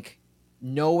think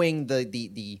knowing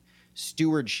the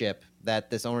stewardship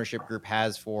that this ownership group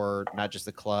has for not just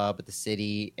the club, but the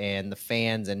city and the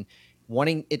fans, and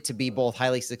wanting it to be both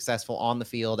highly successful on the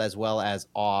field as well as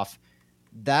off,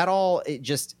 that all,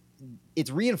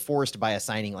 it's reinforced by a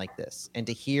signing like this. And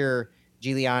to hear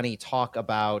Giuliani talk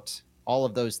about all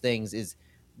of those things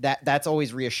that's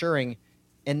always reassuring.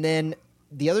 And then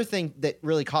the other thing that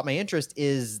really caught my interest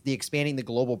is the expanding the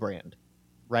global brand,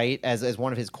 right? As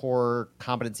one of his core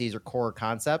competencies or core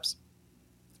concepts.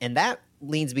 And that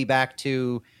leads me back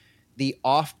to the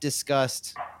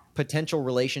oft-discussed potential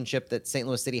relationship that St.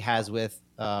 Louis City has with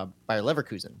Bayer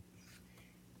Leverkusen.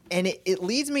 And it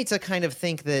leads me to kind of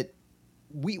think that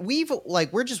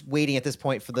we're just waiting at this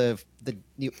point for the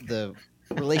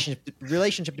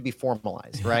relationship to be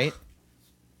formalized, right?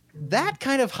 That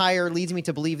kind of hire leads me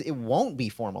to believe it won't be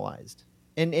formalized.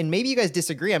 And maybe you guys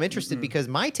disagree. I'm interested because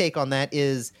my take on that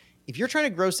is, if you're trying to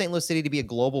grow St. Louis City to be a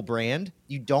global brand,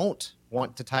 you don't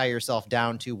want to tie yourself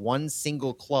down to one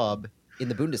single club in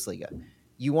the Bundesliga.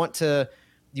 You want to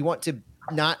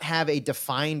not have a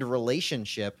defined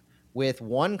relationship with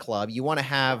one club. You want to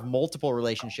have multiple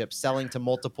relationships, selling to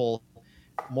multiple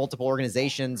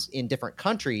organizations in different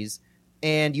countries,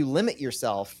 and you limit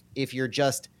yourself if you're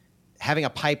just having a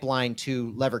pipeline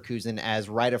to Leverkusen as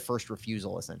right of first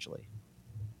refusal, essentially.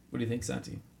 What do you think,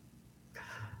 Santi?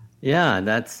 Yeah,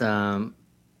 that's an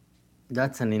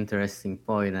interesting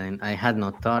point, and I had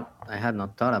not thought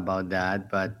about that.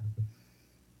 But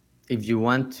if you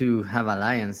want to have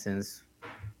alliances,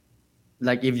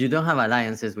 like if you don't have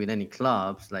alliances with any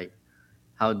clubs, like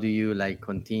how do you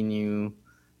continue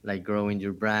growing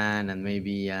your brand and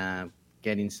maybe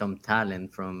getting some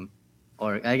talent from,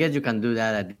 or I guess you can do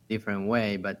that a different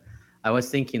way. But I was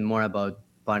thinking more about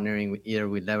partnering either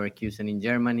with Leverkusen in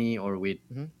Germany or with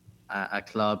a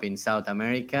club in South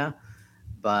America.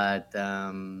 But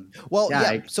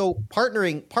so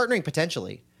partnering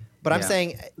potentially. But I'm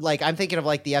saying, I'm thinking of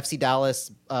the FC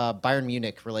Dallas Bayern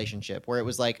Munich relationship, where it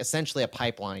was essentially a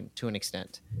pipeline to an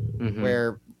extent,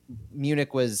 where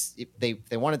Munich was, they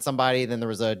wanted somebody, then there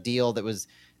was a deal that was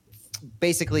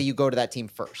basically you go to that team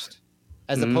first,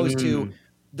 as opposed to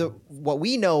what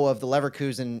we know of the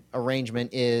Leverkusen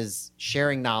arrangement is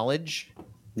sharing knowledge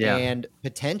and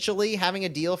potentially having a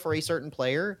deal for a certain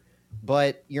player,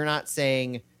 but you're not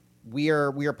saying we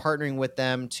are partnering with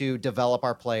them to develop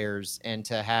our players and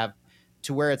to have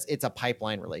to where it's a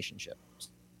pipeline relationship.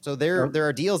 So there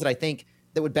are deals that I think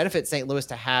that would benefit St. Louis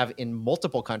to have in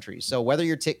multiple countries. So whether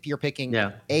you're picking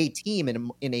a team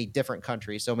in a different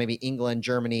country, so maybe England,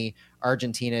 Germany,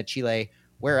 Argentina, Chile,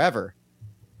 wherever,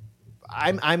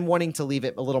 I'm wanting to leave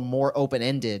it a little more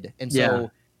open-ended. And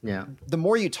so the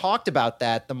more you talked about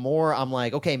that, the more I'm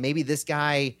like, okay, maybe this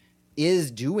guy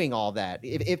is doing all that.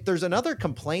 If there's another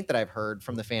complaint that I've heard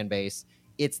from the fan base,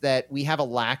 it's that we have a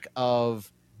lack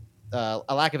of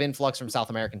influx from South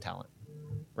American talent,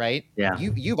 right? Yeah.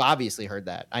 You've obviously heard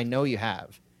that. I know you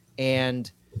have.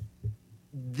 And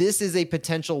this is a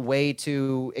potential way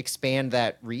to expand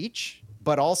that reach,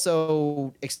 but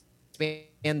also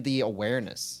expand the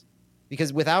awareness.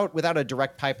 Because without a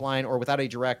direct pipeline or without a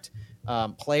direct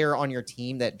player on your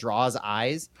team that draws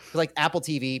eyes, like Apple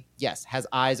TV, yes, has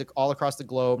eyes all across the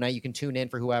globe. Now you can tune in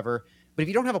for whoever. But if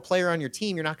you don't have a player on your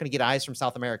team, you're not going to get eyes from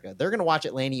South America. They're going to watch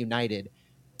Atlanta United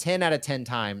 10 out of 10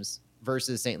 times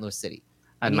versus St. Louis City.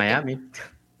 And Miami.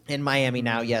 In Miami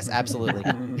now, yes, absolutely.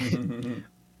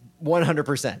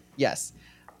 100%, yes.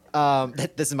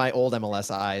 This is my old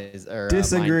MLS eyes. Or,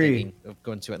 disagree. Of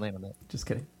going to Atlanta. Just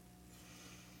kidding.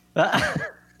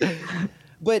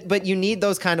 But you need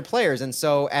those kind of players, and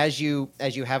so as you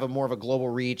have a more of a global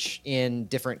reach in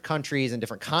different countries and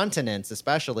different continents,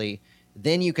 especially,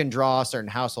 then you can draw certain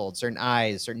households, certain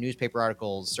eyes, certain newspaper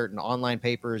articles, certain online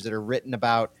papers that are written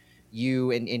about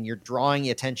you, and you're drawing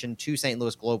attention to St.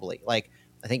 Louis globally. Like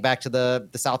I think back to the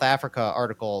South Africa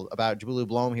article about Jabulu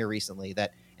Blom here recently,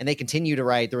 and they continue to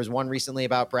write. There was one recently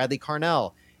about Bradley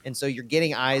Carnell, and so you're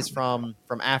getting eyes from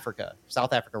Africa,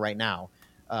 South Africa right now.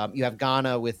 You have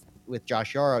Ghana with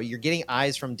Josh Yarrow. You're getting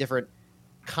eyes from different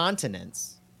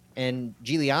continents, and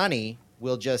Giuliani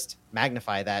will just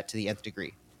magnify that to the nth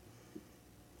degree.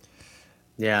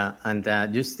 Yeah, and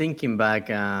just thinking back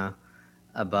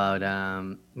about,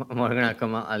 we're going to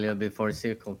come a little bit for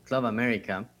Circle Club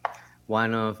America.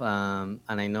 One of, and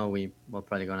I know we're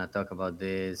probably going to talk about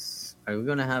this. Are we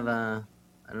going to have I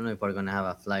don't know if we're going to have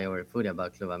a flyover Footy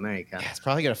about Club America. Yeah, it's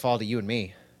probably going to fall to you and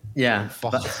me. Yeah,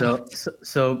 but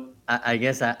so I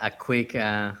guess a quick,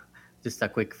 just a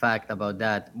quick fact about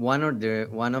that. One of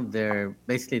their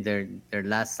basically their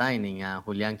last signing,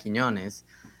 Julian Quiñones,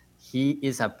 he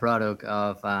is a product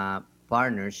of a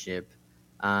partnership,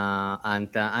 and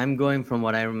I'm going from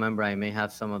what I remember. I may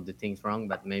have some of the things wrong,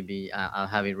 but maybe I'll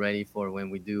have it ready for when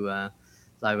we do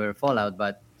Flyover Fallout.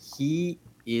 But he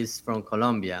is from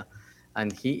Colombia,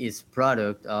 and he is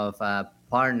product of a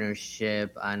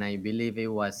partnership, and I believe it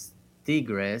was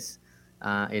Tigres.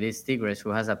 It is Tigres who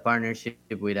has a partnership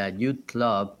with a youth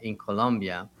club in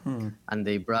Colombia, and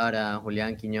they brought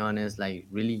Julian Quiñones, like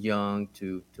really young,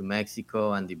 to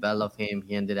Mexico and developed him.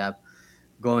 He ended up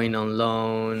going on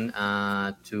loan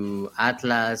to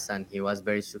Atlas, and he was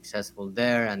very successful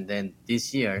there. And then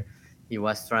this year, he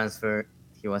was transferred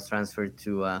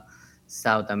to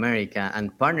South America,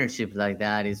 and partnerships like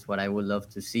that is what I would love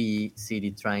to see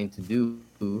City trying to do.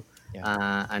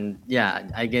 Yeah. And yeah,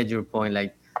 I get your point.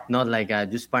 Like, not like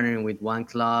just partnering with one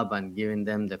club and giving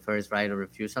them the first right of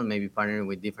refusal, maybe partnering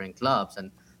with different clubs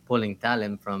and pulling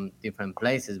talent from different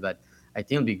places. But I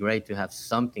think it'd be great to have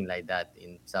something like that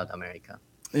in South America.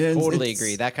 Yeah, totally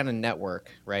agree. That kind of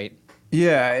network, right?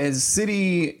 Yeah, as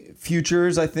City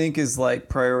futures, I think, is like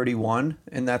priority one,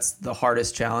 and that's the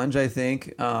hardest challenge, I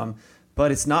think. But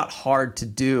it's not hard to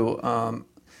do.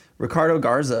 Ricardo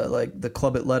Garza, like the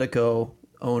Club Atletico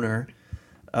owner,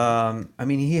 I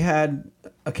mean, he had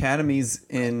academies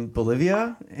in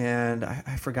Bolivia and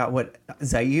I forgot what,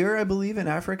 Zaire, I believe, in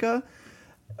Africa.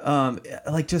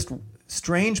 Like just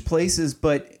strange places,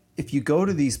 but if you go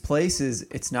to these places,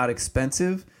 it's not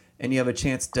expensive and you have a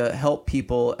chance to help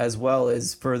people as well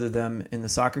as further them in the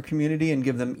soccer community and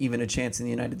give them even a chance in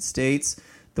the United States.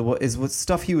 What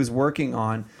stuff he was working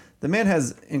on. The man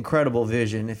has incredible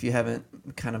vision. If you haven't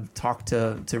kind of talked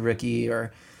to Ricky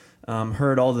or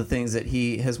heard all the things that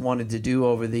he has wanted to do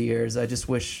over the years, I just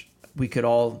wish we could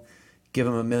all give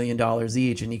him $1 million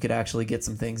each and he could actually get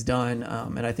some things done.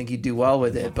 And I think he'd do well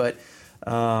with it. But,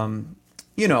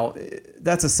 you know,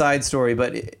 that's a side story,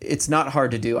 but it's not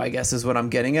hard to do, I guess, is what I'm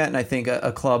getting at. And I think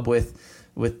a club with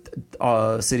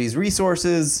City's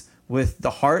resources, with the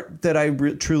heart that I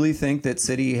truly think that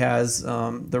City has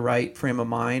the right frame of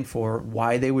mind for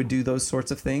why they would do those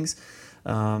sorts of things.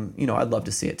 You know, I'd love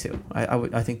to see it too.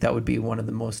 I think that would be one of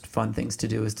the most fun things to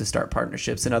do, is to start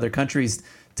partnerships in other countries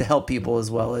to help people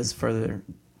as well as further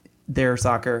their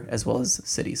soccer as well as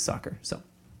City's soccer. So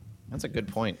that's a good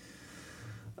point.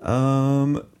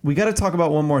 We got to talk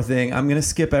about one more thing. I'm going to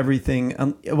skip everything.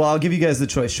 Well, I'll give you guys the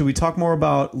choice. Should we talk more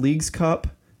about Leagues Cup?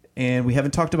 And we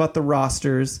haven't talked about the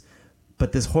rosters,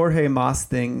 but this Jorge Mas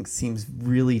thing seems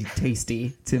really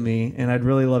tasty to me, and I'd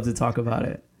really love to talk about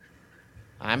it.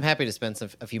 I'm happy to spend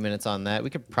a few minutes on that. We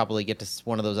could probably get to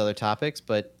one of those other topics,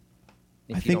 but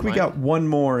I think we got one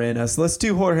more in us. Let's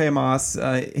do Jorge Mas.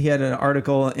 He had an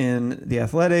article in The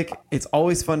Athletic. It's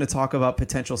always fun to talk about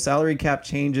potential salary cap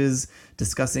changes,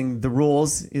 discussing the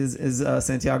rules, as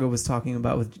Santiago was talking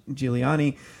about with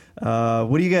Giuliani.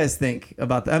 What do you guys think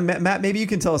about that? Matt, maybe you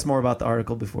can tell us more about the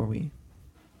article before we...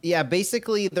 Yeah,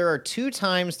 basically, there are 2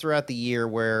 times throughout the year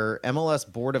where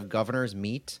MLS Board of Governors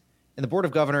meet. And the Board of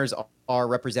Governors are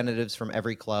representatives from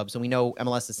every club. So we know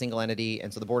MLS is a single entity.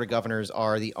 And so the Board of Governors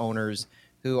are the owners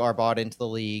who are bought into the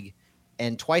league.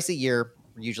 And twice a year,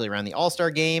 usually around the All-Star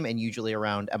game and usually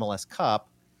around MLS Cup,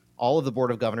 all of the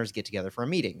Board of Governors get together for a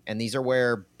meeting. And these are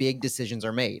where big decisions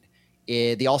are made.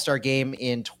 The All-Star game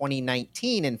in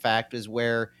 2019, in fact, is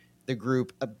where the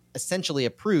group essentially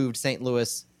approved St.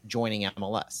 Louis joining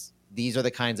MLS. These are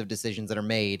the kinds of decisions that are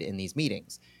made in these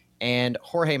meetings. And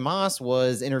Jorge Mas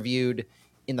was interviewed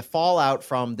in the fallout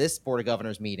from this Board of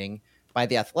Governors meeting by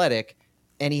The Athletic,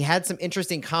 and he had some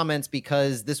interesting comments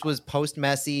because this was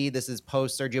post-Messi, this is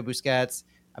post-Sergio Busquets,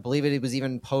 I believe it was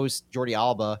even post-Jordi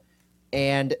Alba,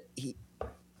 and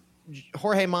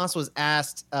Jorge Mas was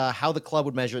asked how the club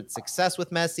would measure its success with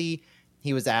Messi.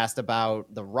 He was asked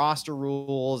about the roster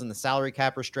rules and the salary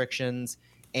cap restrictions,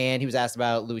 and he was asked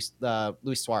about Luis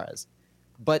Suarez.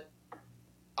 But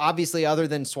obviously, other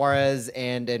than Suarez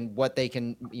and what they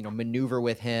can maneuver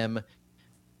with him,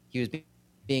 he was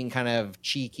being kind of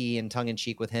cheeky and tongue in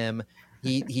cheek with him.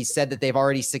 He said that they've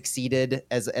already succeeded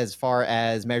as far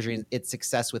as measuring its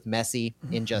success with Messi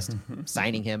in just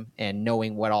signing him and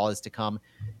knowing what all is to come.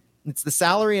 It's the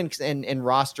salary and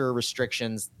roster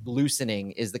restrictions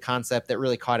loosening is the concept that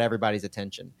really caught everybody's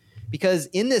attention, because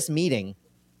in this meeting,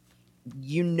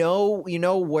 you know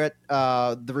what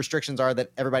the restrictions are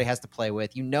that everybody has to play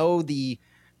with. The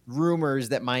rumors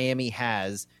that Miami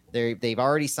has. They've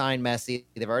already signed Messi.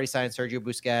 They've already signed Sergio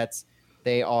Busquets.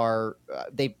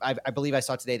 I believe I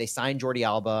saw today they signed Jordi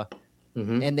Alba,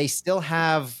 and they still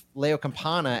have Leo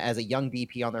Campana as a young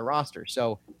DP on their roster.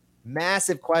 So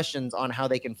massive questions on how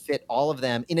they can fit all of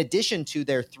them, in addition to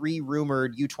their 3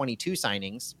 rumored U22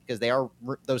 signings, because they are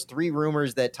those 3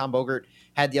 rumors that Tom Bogert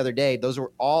had the other day. Those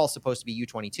were all supposed to be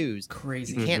U22s.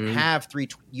 Crazy. You can't have 3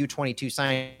 U22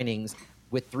 signings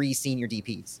with 3 senior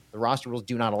DPs. The roster rules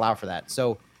do not allow for that.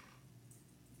 So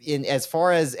as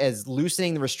far as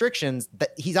loosening the restrictions,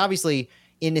 that he's obviously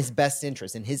in his best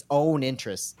interest, in his own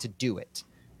interest to do it.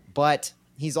 But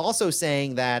he's also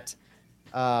saying that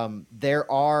there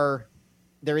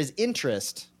is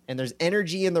interest and there's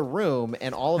energy in the room,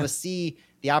 and all of us see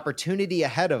the opportunity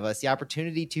ahead of us, the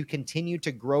opportunity to continue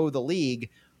to grow the league.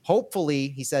 Hopefully,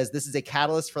 he says, this is a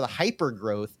catalyst for the hyper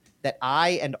growth that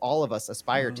I and all of us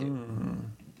aspire to.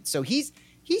 So he's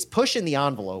pushing the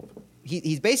envelope.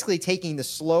 He's basically taking the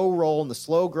slow roll and the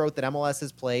slow growth that MLS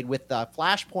has played with the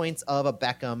flashpoints of a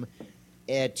Beckham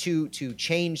to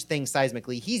change things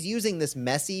seismically. He's using this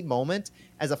Messi moment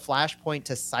as a flashpoint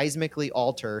to seismically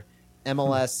alter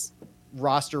MLS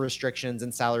roster restrictions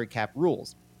and salary cap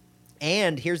rules.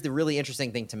 And here's the really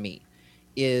interesting thing to me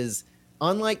is,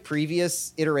 unlike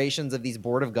previous iterations of these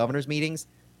Board of Governors meetings,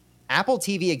 Apple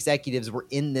TV executives were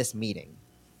in this meeting.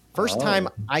 First time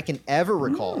I can ever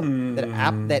recall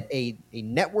that a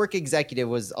network executive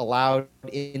was allowed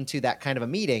into that kind of a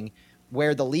meeting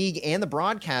where the league and the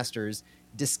broadcasters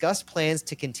discussed plans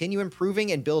to continue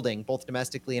improving and building both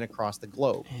domestically and across the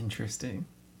globe. Interesting.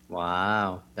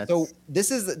 Wow. So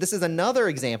this is another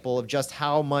example of just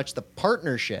how much the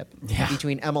partnership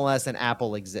between MLS and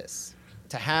Apple exists.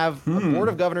 To have a Board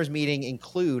of Governors meeting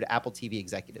include Apple TV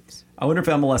executives. I wonder if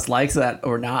MLS likes that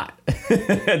or not.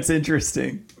 It's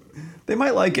interesting. They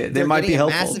might like it. They might be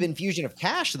helpful. A massive infusion of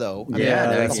cash, though.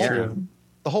 That's true.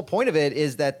 The whole point of it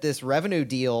is that this revenue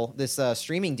deal, this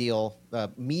streaming deal,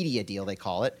 media deal, they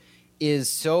call it, is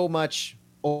so much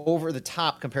over the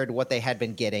top compared to what they had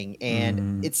been getting,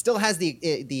 and it still has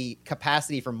the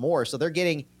capacity for more. So they're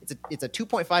getting it's a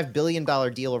 $2.5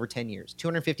 billion deal over 10 years,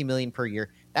 $250 million per year.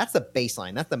 That's the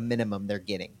baseline. That's the minimum they're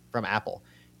getting from Apple.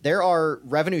 There are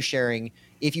revenue sharing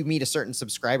if you meet a certain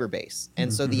subscriber base.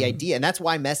 And so the idea, and that's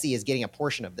why Messi is getting a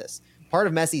portion of this. Part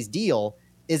of Messi's deal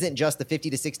isn't just the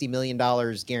 $50 to $60 million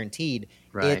guaranteed.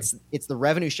 Right. It's the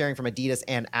revenue sharing from Adidas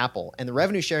and Apple. And the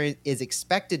revenue sharing is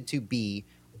expected to be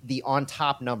the on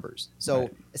top numbers. So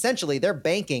essentially they're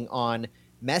banking on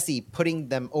Messi putting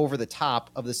them over the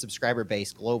top of the subscriber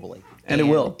base globally. And it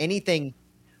will. Anything,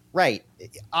 right.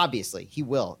 Obviously he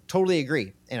will. Totally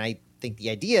agree. And I think the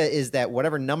idea is that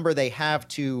whatever number they have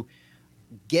to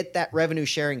get that revenue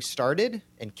sharing started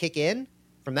and kick in,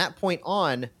 from that point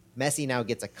on, Messi now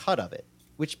gets a cut of it,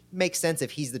 which makes sense if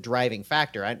he's the driving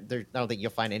factor. I don't think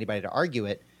you'll find anybody to argue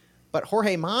it. But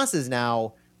Jorge Mas is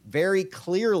now very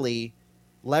clearly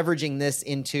leveraging this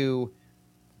into,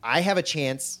 I have a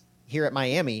chance here at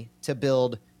Miami to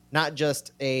build not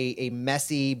just a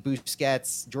Messi,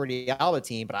 Busquets, Jordi Alba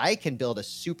team, but I can build a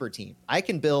super team. I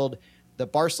can build the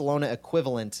Barcelona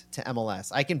equivalent to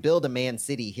MLS. I can build a Man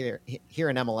City here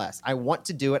in MLS. I want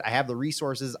to do it. I have the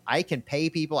resources. I can pay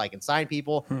people. I can sign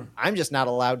people. I'm just not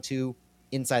allowed to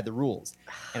inside the rules.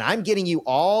 And I'm getting you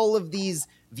all of these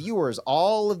viewers,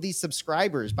 all of these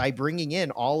subscribers by bringing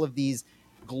in all of these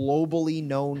globally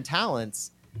known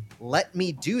talents. Let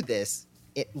me do this.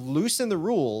 It loosen the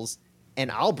rules,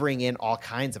 and I'll bring in all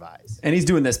kinds of eyes. And he's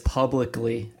doing this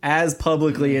publicly as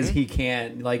he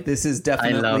can. Like, this is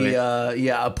definitely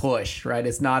a push, right?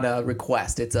 It's not a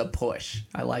request, it's a push.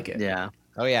 I like it. Yeah.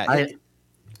 Oh yeah.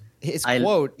 His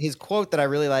quote that I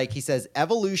really like, he says,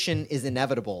 "Evolution is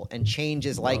inevitable and change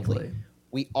is likely. Lovely.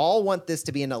 We all want this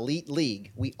to be an elite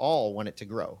league. We all want it to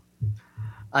grow."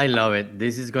 I love it.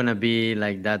 This is gonna be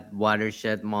like that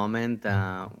watershed moment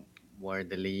where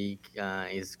the league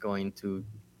is going to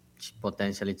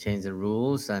potentially change the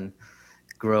rules and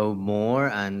grow more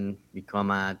and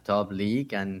become a top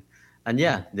league. And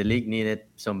yeah, the league needed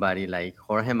somebody like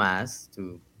Jorge Mas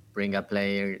to bring a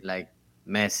player like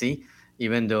Messi.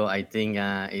 Even though I think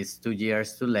it's 2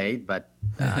 years too late, but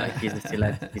he's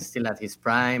still at his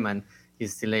prime, and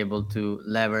he's still able to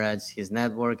leverage his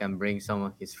network and bring some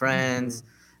of his friends.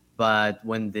 But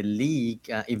when the league,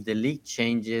 if the league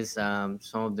changes some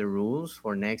of the rules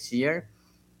for next year,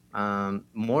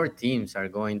 more teams are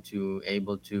going to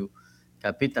able to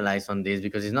capitalize on this,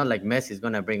 because it's not like Messi is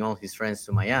going to bring all his friends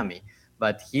to Miami,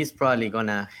 but he's probably going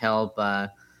to help,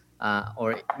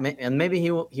 and maybe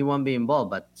he won't be involved,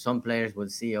 but some players will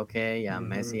see, okay,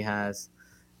 Messi has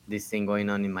this thing going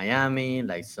on in Miami,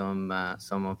 like some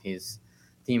of his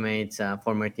teammates,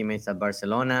 former teammates at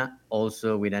Barcelona,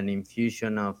 also with an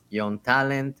infusion of young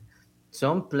talent.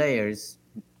 Some players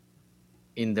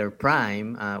in their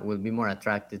prime will be more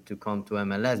attracted to come to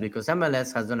MLS, because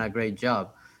MLS has done a great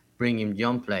job bringing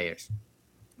young players.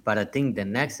 But I think the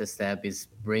next step is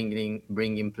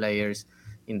bringing players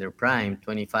in their prime,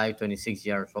 25, 26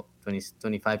 year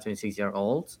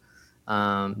olds,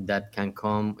 that can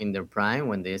come in their prime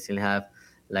when they still have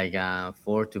like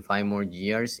 4 to 5 more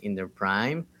years in their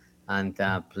prime, and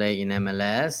play in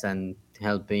MLS and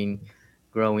helping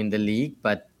grow in the league.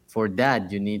 But for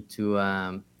that, you need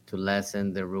to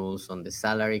lessen the rules on the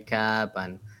salary cap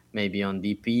and maybe on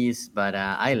DPs. But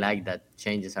I like that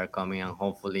changes are coming, and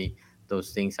hopefully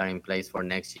those things are in place for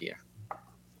next year.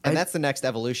 And that's the next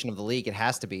evolution of the league. It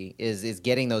has to be is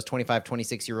getting those 25,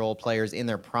 26-year-old players in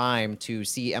their prime to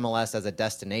see MLS as a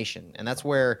destination. And that's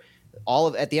where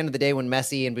at the end of the day, when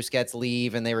Messi and Busquets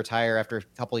leave and they retire after a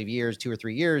couple of years, 2 or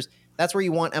 3 years, that's where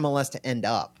you want MLS to end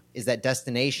up, is that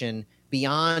destination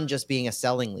beyond just being a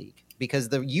selling league. Because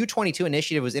the U22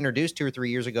 initiative was introduced 2 or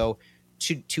 3 years ago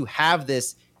to have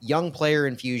this young player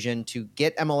infusion, to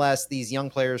get MLS, these young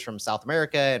players from South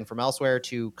America and from elsewhere,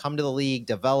 to come to the league,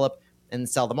 develop, and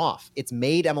sell them off. It's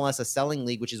made MLS a selling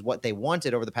league, which is what they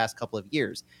wanted over the past couple of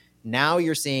years. Now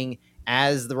you're seeing,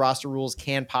 as the roster rules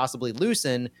can possibly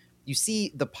loosen, you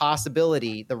see the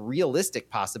possibility, the realistic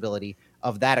possibility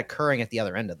of that occurring at the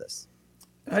other end of this.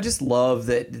 I just love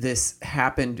that this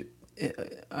happened.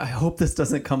 I hope this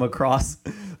doesn't come across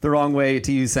the wrong way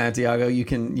to you, Santiago. You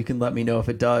can let me know if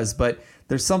it does. But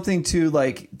there's something to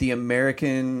like the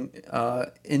American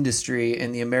industry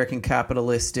and the American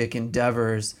capitalistic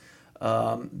endeavors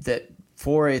that,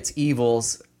 for its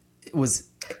evils,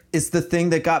 is the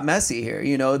thing that got Messi here.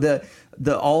 You know,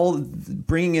 the all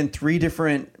bringing in 3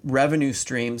 different revenue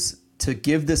streams to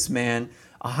give this man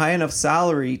a high enough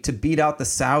salary to beat out the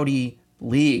Saudi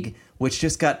league, which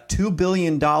just got $2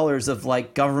 billion of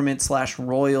like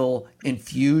government/royal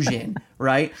infusion,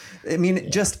 right? I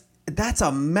mean, just that's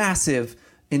a massive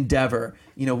endeavor.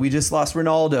 You know, we just lost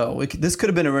Ronaldo. This could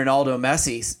have been a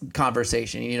Ronaldo-Messi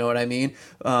conversation, you know what I mean?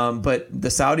 But the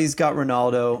Saudis got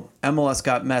Ronaldo, MLS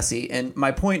got Messi. And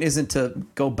my point isn't to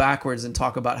go backwards and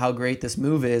talk about how great this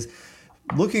move is.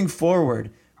 Looking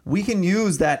forward, we can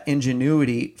use that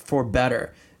ingenuity for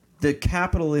better. The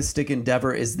capitalistic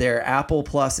endeavor is there. Apple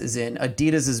Plus is in.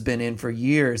 Adidas has been in for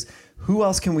years. Who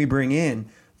else can we bring in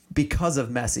because of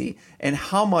Messi? And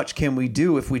how much can we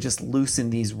do if we just loosen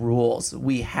these rules?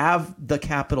 We have the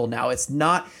capital now. It's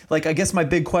not like, I guess my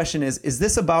big question is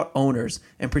this about owners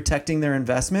and protecting their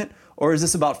investment, or is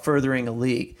this about furthering a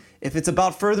league? If it's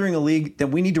about furthering a league,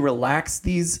 then we need to relax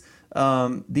these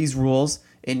rules.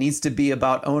 It needs to be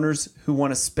about owners who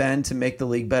want to spend to make the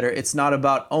league better. It's not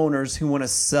about owners who want to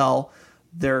sell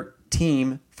their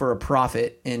team for a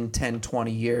profit in 10,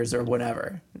 20 years or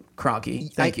whatever.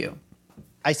 Kroenke, thank you.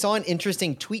 I saw an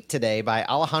interesting tweet today by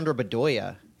Alejandro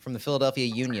Bedoya from the Philadelphia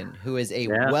Union, who is a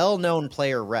well-known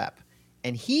player rep.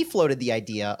 And he floated the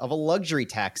idea of a luxury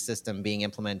tax system being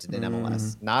implemented in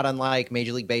MLS, not unlike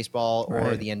Major League Baseball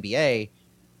or the NBA,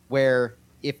 where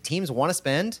if teams want to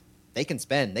spend, they can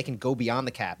spend. They can go beyond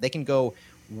the cap. They can go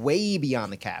way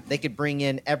beyond the cap. They could bring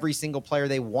in every single player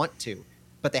they want to,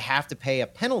 but they have to pay a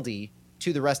penalty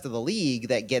to the rest of the league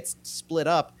that gets split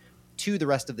up to the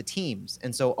rest of the teams.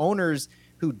 And so owners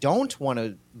who don't want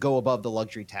to go above the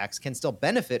luxury tax can still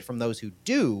benefit from those who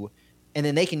do, and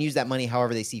then they can use that money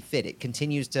however they see fit. It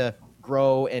continues to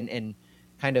grow and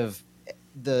kind of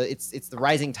it's the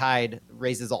rising tide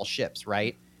raises all ships,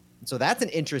 right? And so that's an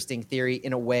interesting theory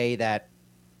in a way that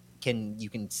you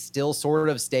can still sort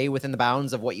of stay within the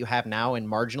bounds of what you have now and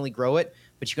marginally grow it,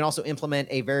 but you can also implement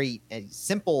a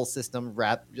simple system,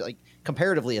 like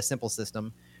comparatively a simple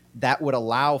system that would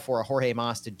allow for a Jorge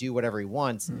Mas to do whatever he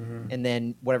wants, and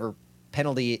then whatever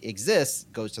penalty exists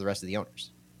goes to the rest of the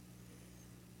owners.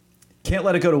 Can't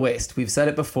let it go to waste. We've said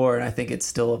it before, and I think it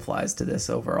still applies to this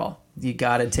overall. You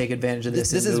got to take advantage of this.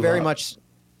 This is very much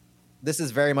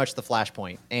the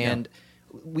flashpoint. And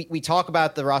we talk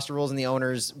about the roster rules and the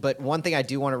owners, but one thing I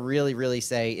do want to really, really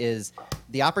say is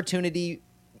the opportunity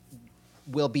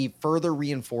will be further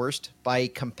reinforced by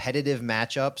competitive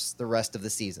matchups the rest of the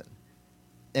season.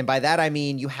 And by that, I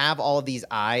mean, you have all of these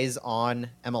eyes on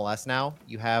MLS now.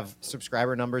 You have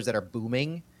subscriber numbers that are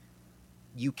booming.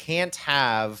 You can't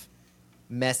have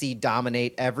Messi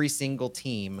dominate every single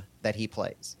team that he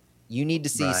plays. You need to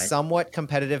see somewhat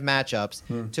competitive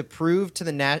matchups to prove to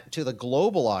the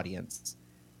global audience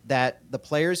that the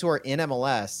players who are in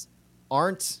MLS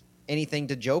aren't anything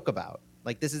to joke about.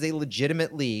 Like, this is a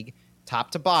legitimate league,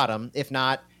 top to bottom, if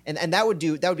not, and that would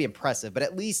be impressive, but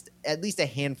at least a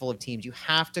handful of teams. You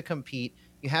have to compete.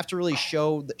 You have to really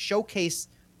showcase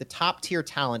the top tier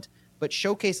talent, but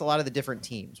showcase a lot of the different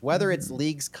teams, whether it's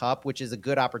Leagues Cup, which is a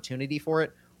good opportunity for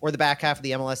it, or the back half of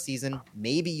the MLS season,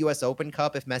 maybe US Open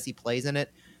Cup if Messi plays in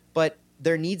it. But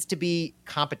there needs to be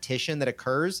competition that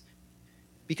occurs,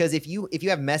 because if you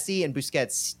have Messi and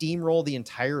Busquets steamroll the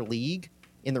entire league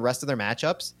in the rest of their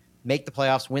matchups, make the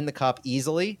playoffs, win the cup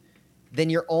easily, then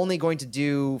you're only going to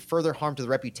do further harm to the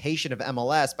reputation of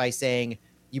MLS by saying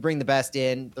you bring the best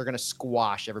in, they're going to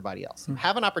squash everybody else.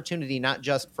 Have an opportunity, not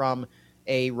just from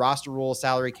a roster rule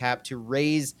salary cap, to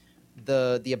raise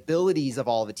the abilities of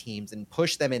all the teams and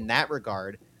push them in that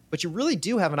regard, but you really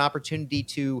do have an opportunity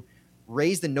to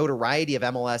raise the notoriety of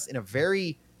MLS in a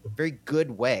very, very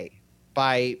good way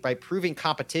by proving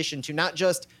competition to not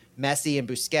just Messi and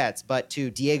Busquets, but to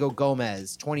Diego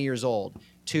Gomez, 20 years old,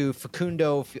 to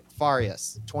Facundo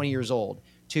Farias, 20 years old,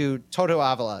 to Toto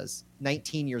Avalas,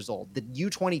 19 years old, the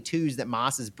U22s that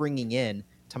Mas is bringing in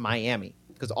to Miami,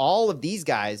 because all of these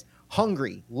guys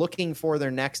hungry, looking for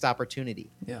their next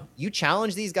opportunity. Yeah, you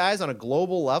challenge these guys on a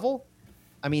global level,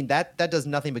 I mean, that does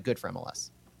nothing but good for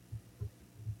MLS.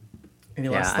 Any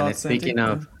last thoughts? Speaking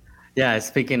of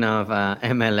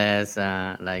MLS,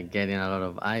 like getting a lot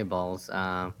of eyeballs,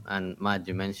 and Matt,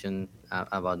 you mentioned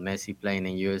about Messi playing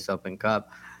in US Open Cup.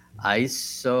 I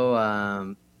saw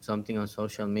something on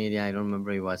social media, I don't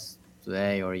remember if it was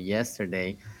today or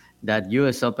yesterday, that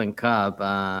US Open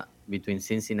Cup between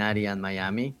Cincinnati and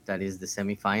Miami, that is the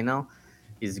semifinal,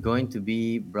 is going to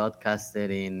be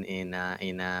broadcasted in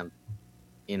a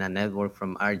network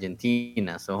from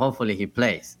Argentina. So hopefully he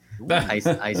plays. I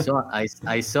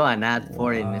saw an ad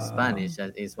for it in Spanish.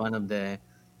 It's one of the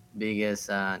biggest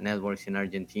networks in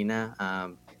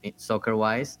Argentina, soccer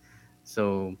wise.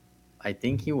 So I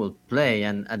think he will play,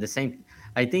 and at the same,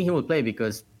 I think he will play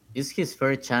because it's his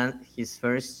first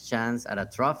chance at a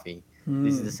trophy.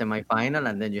 This is the semifinal,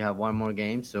 and then you have one more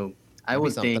game. So I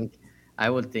would think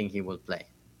he will play.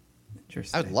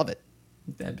 Interesting. I would love it.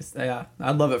 Yeah,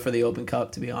 I'd love it for the Open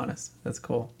Cup, to be honest. That's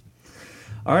cool.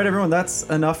 All right, everyone, that's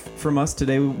enough from us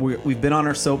today. We've been on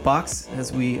our soapbox,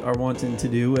 as we are wanting to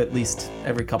do at least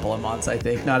every couple of months, I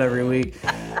think, not every week.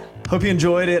 Hope you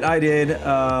enjoyed it. I did.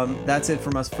 That's it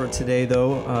from us for today,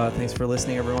 though. Thanks for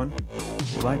listening, everyone.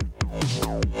 Goodbye.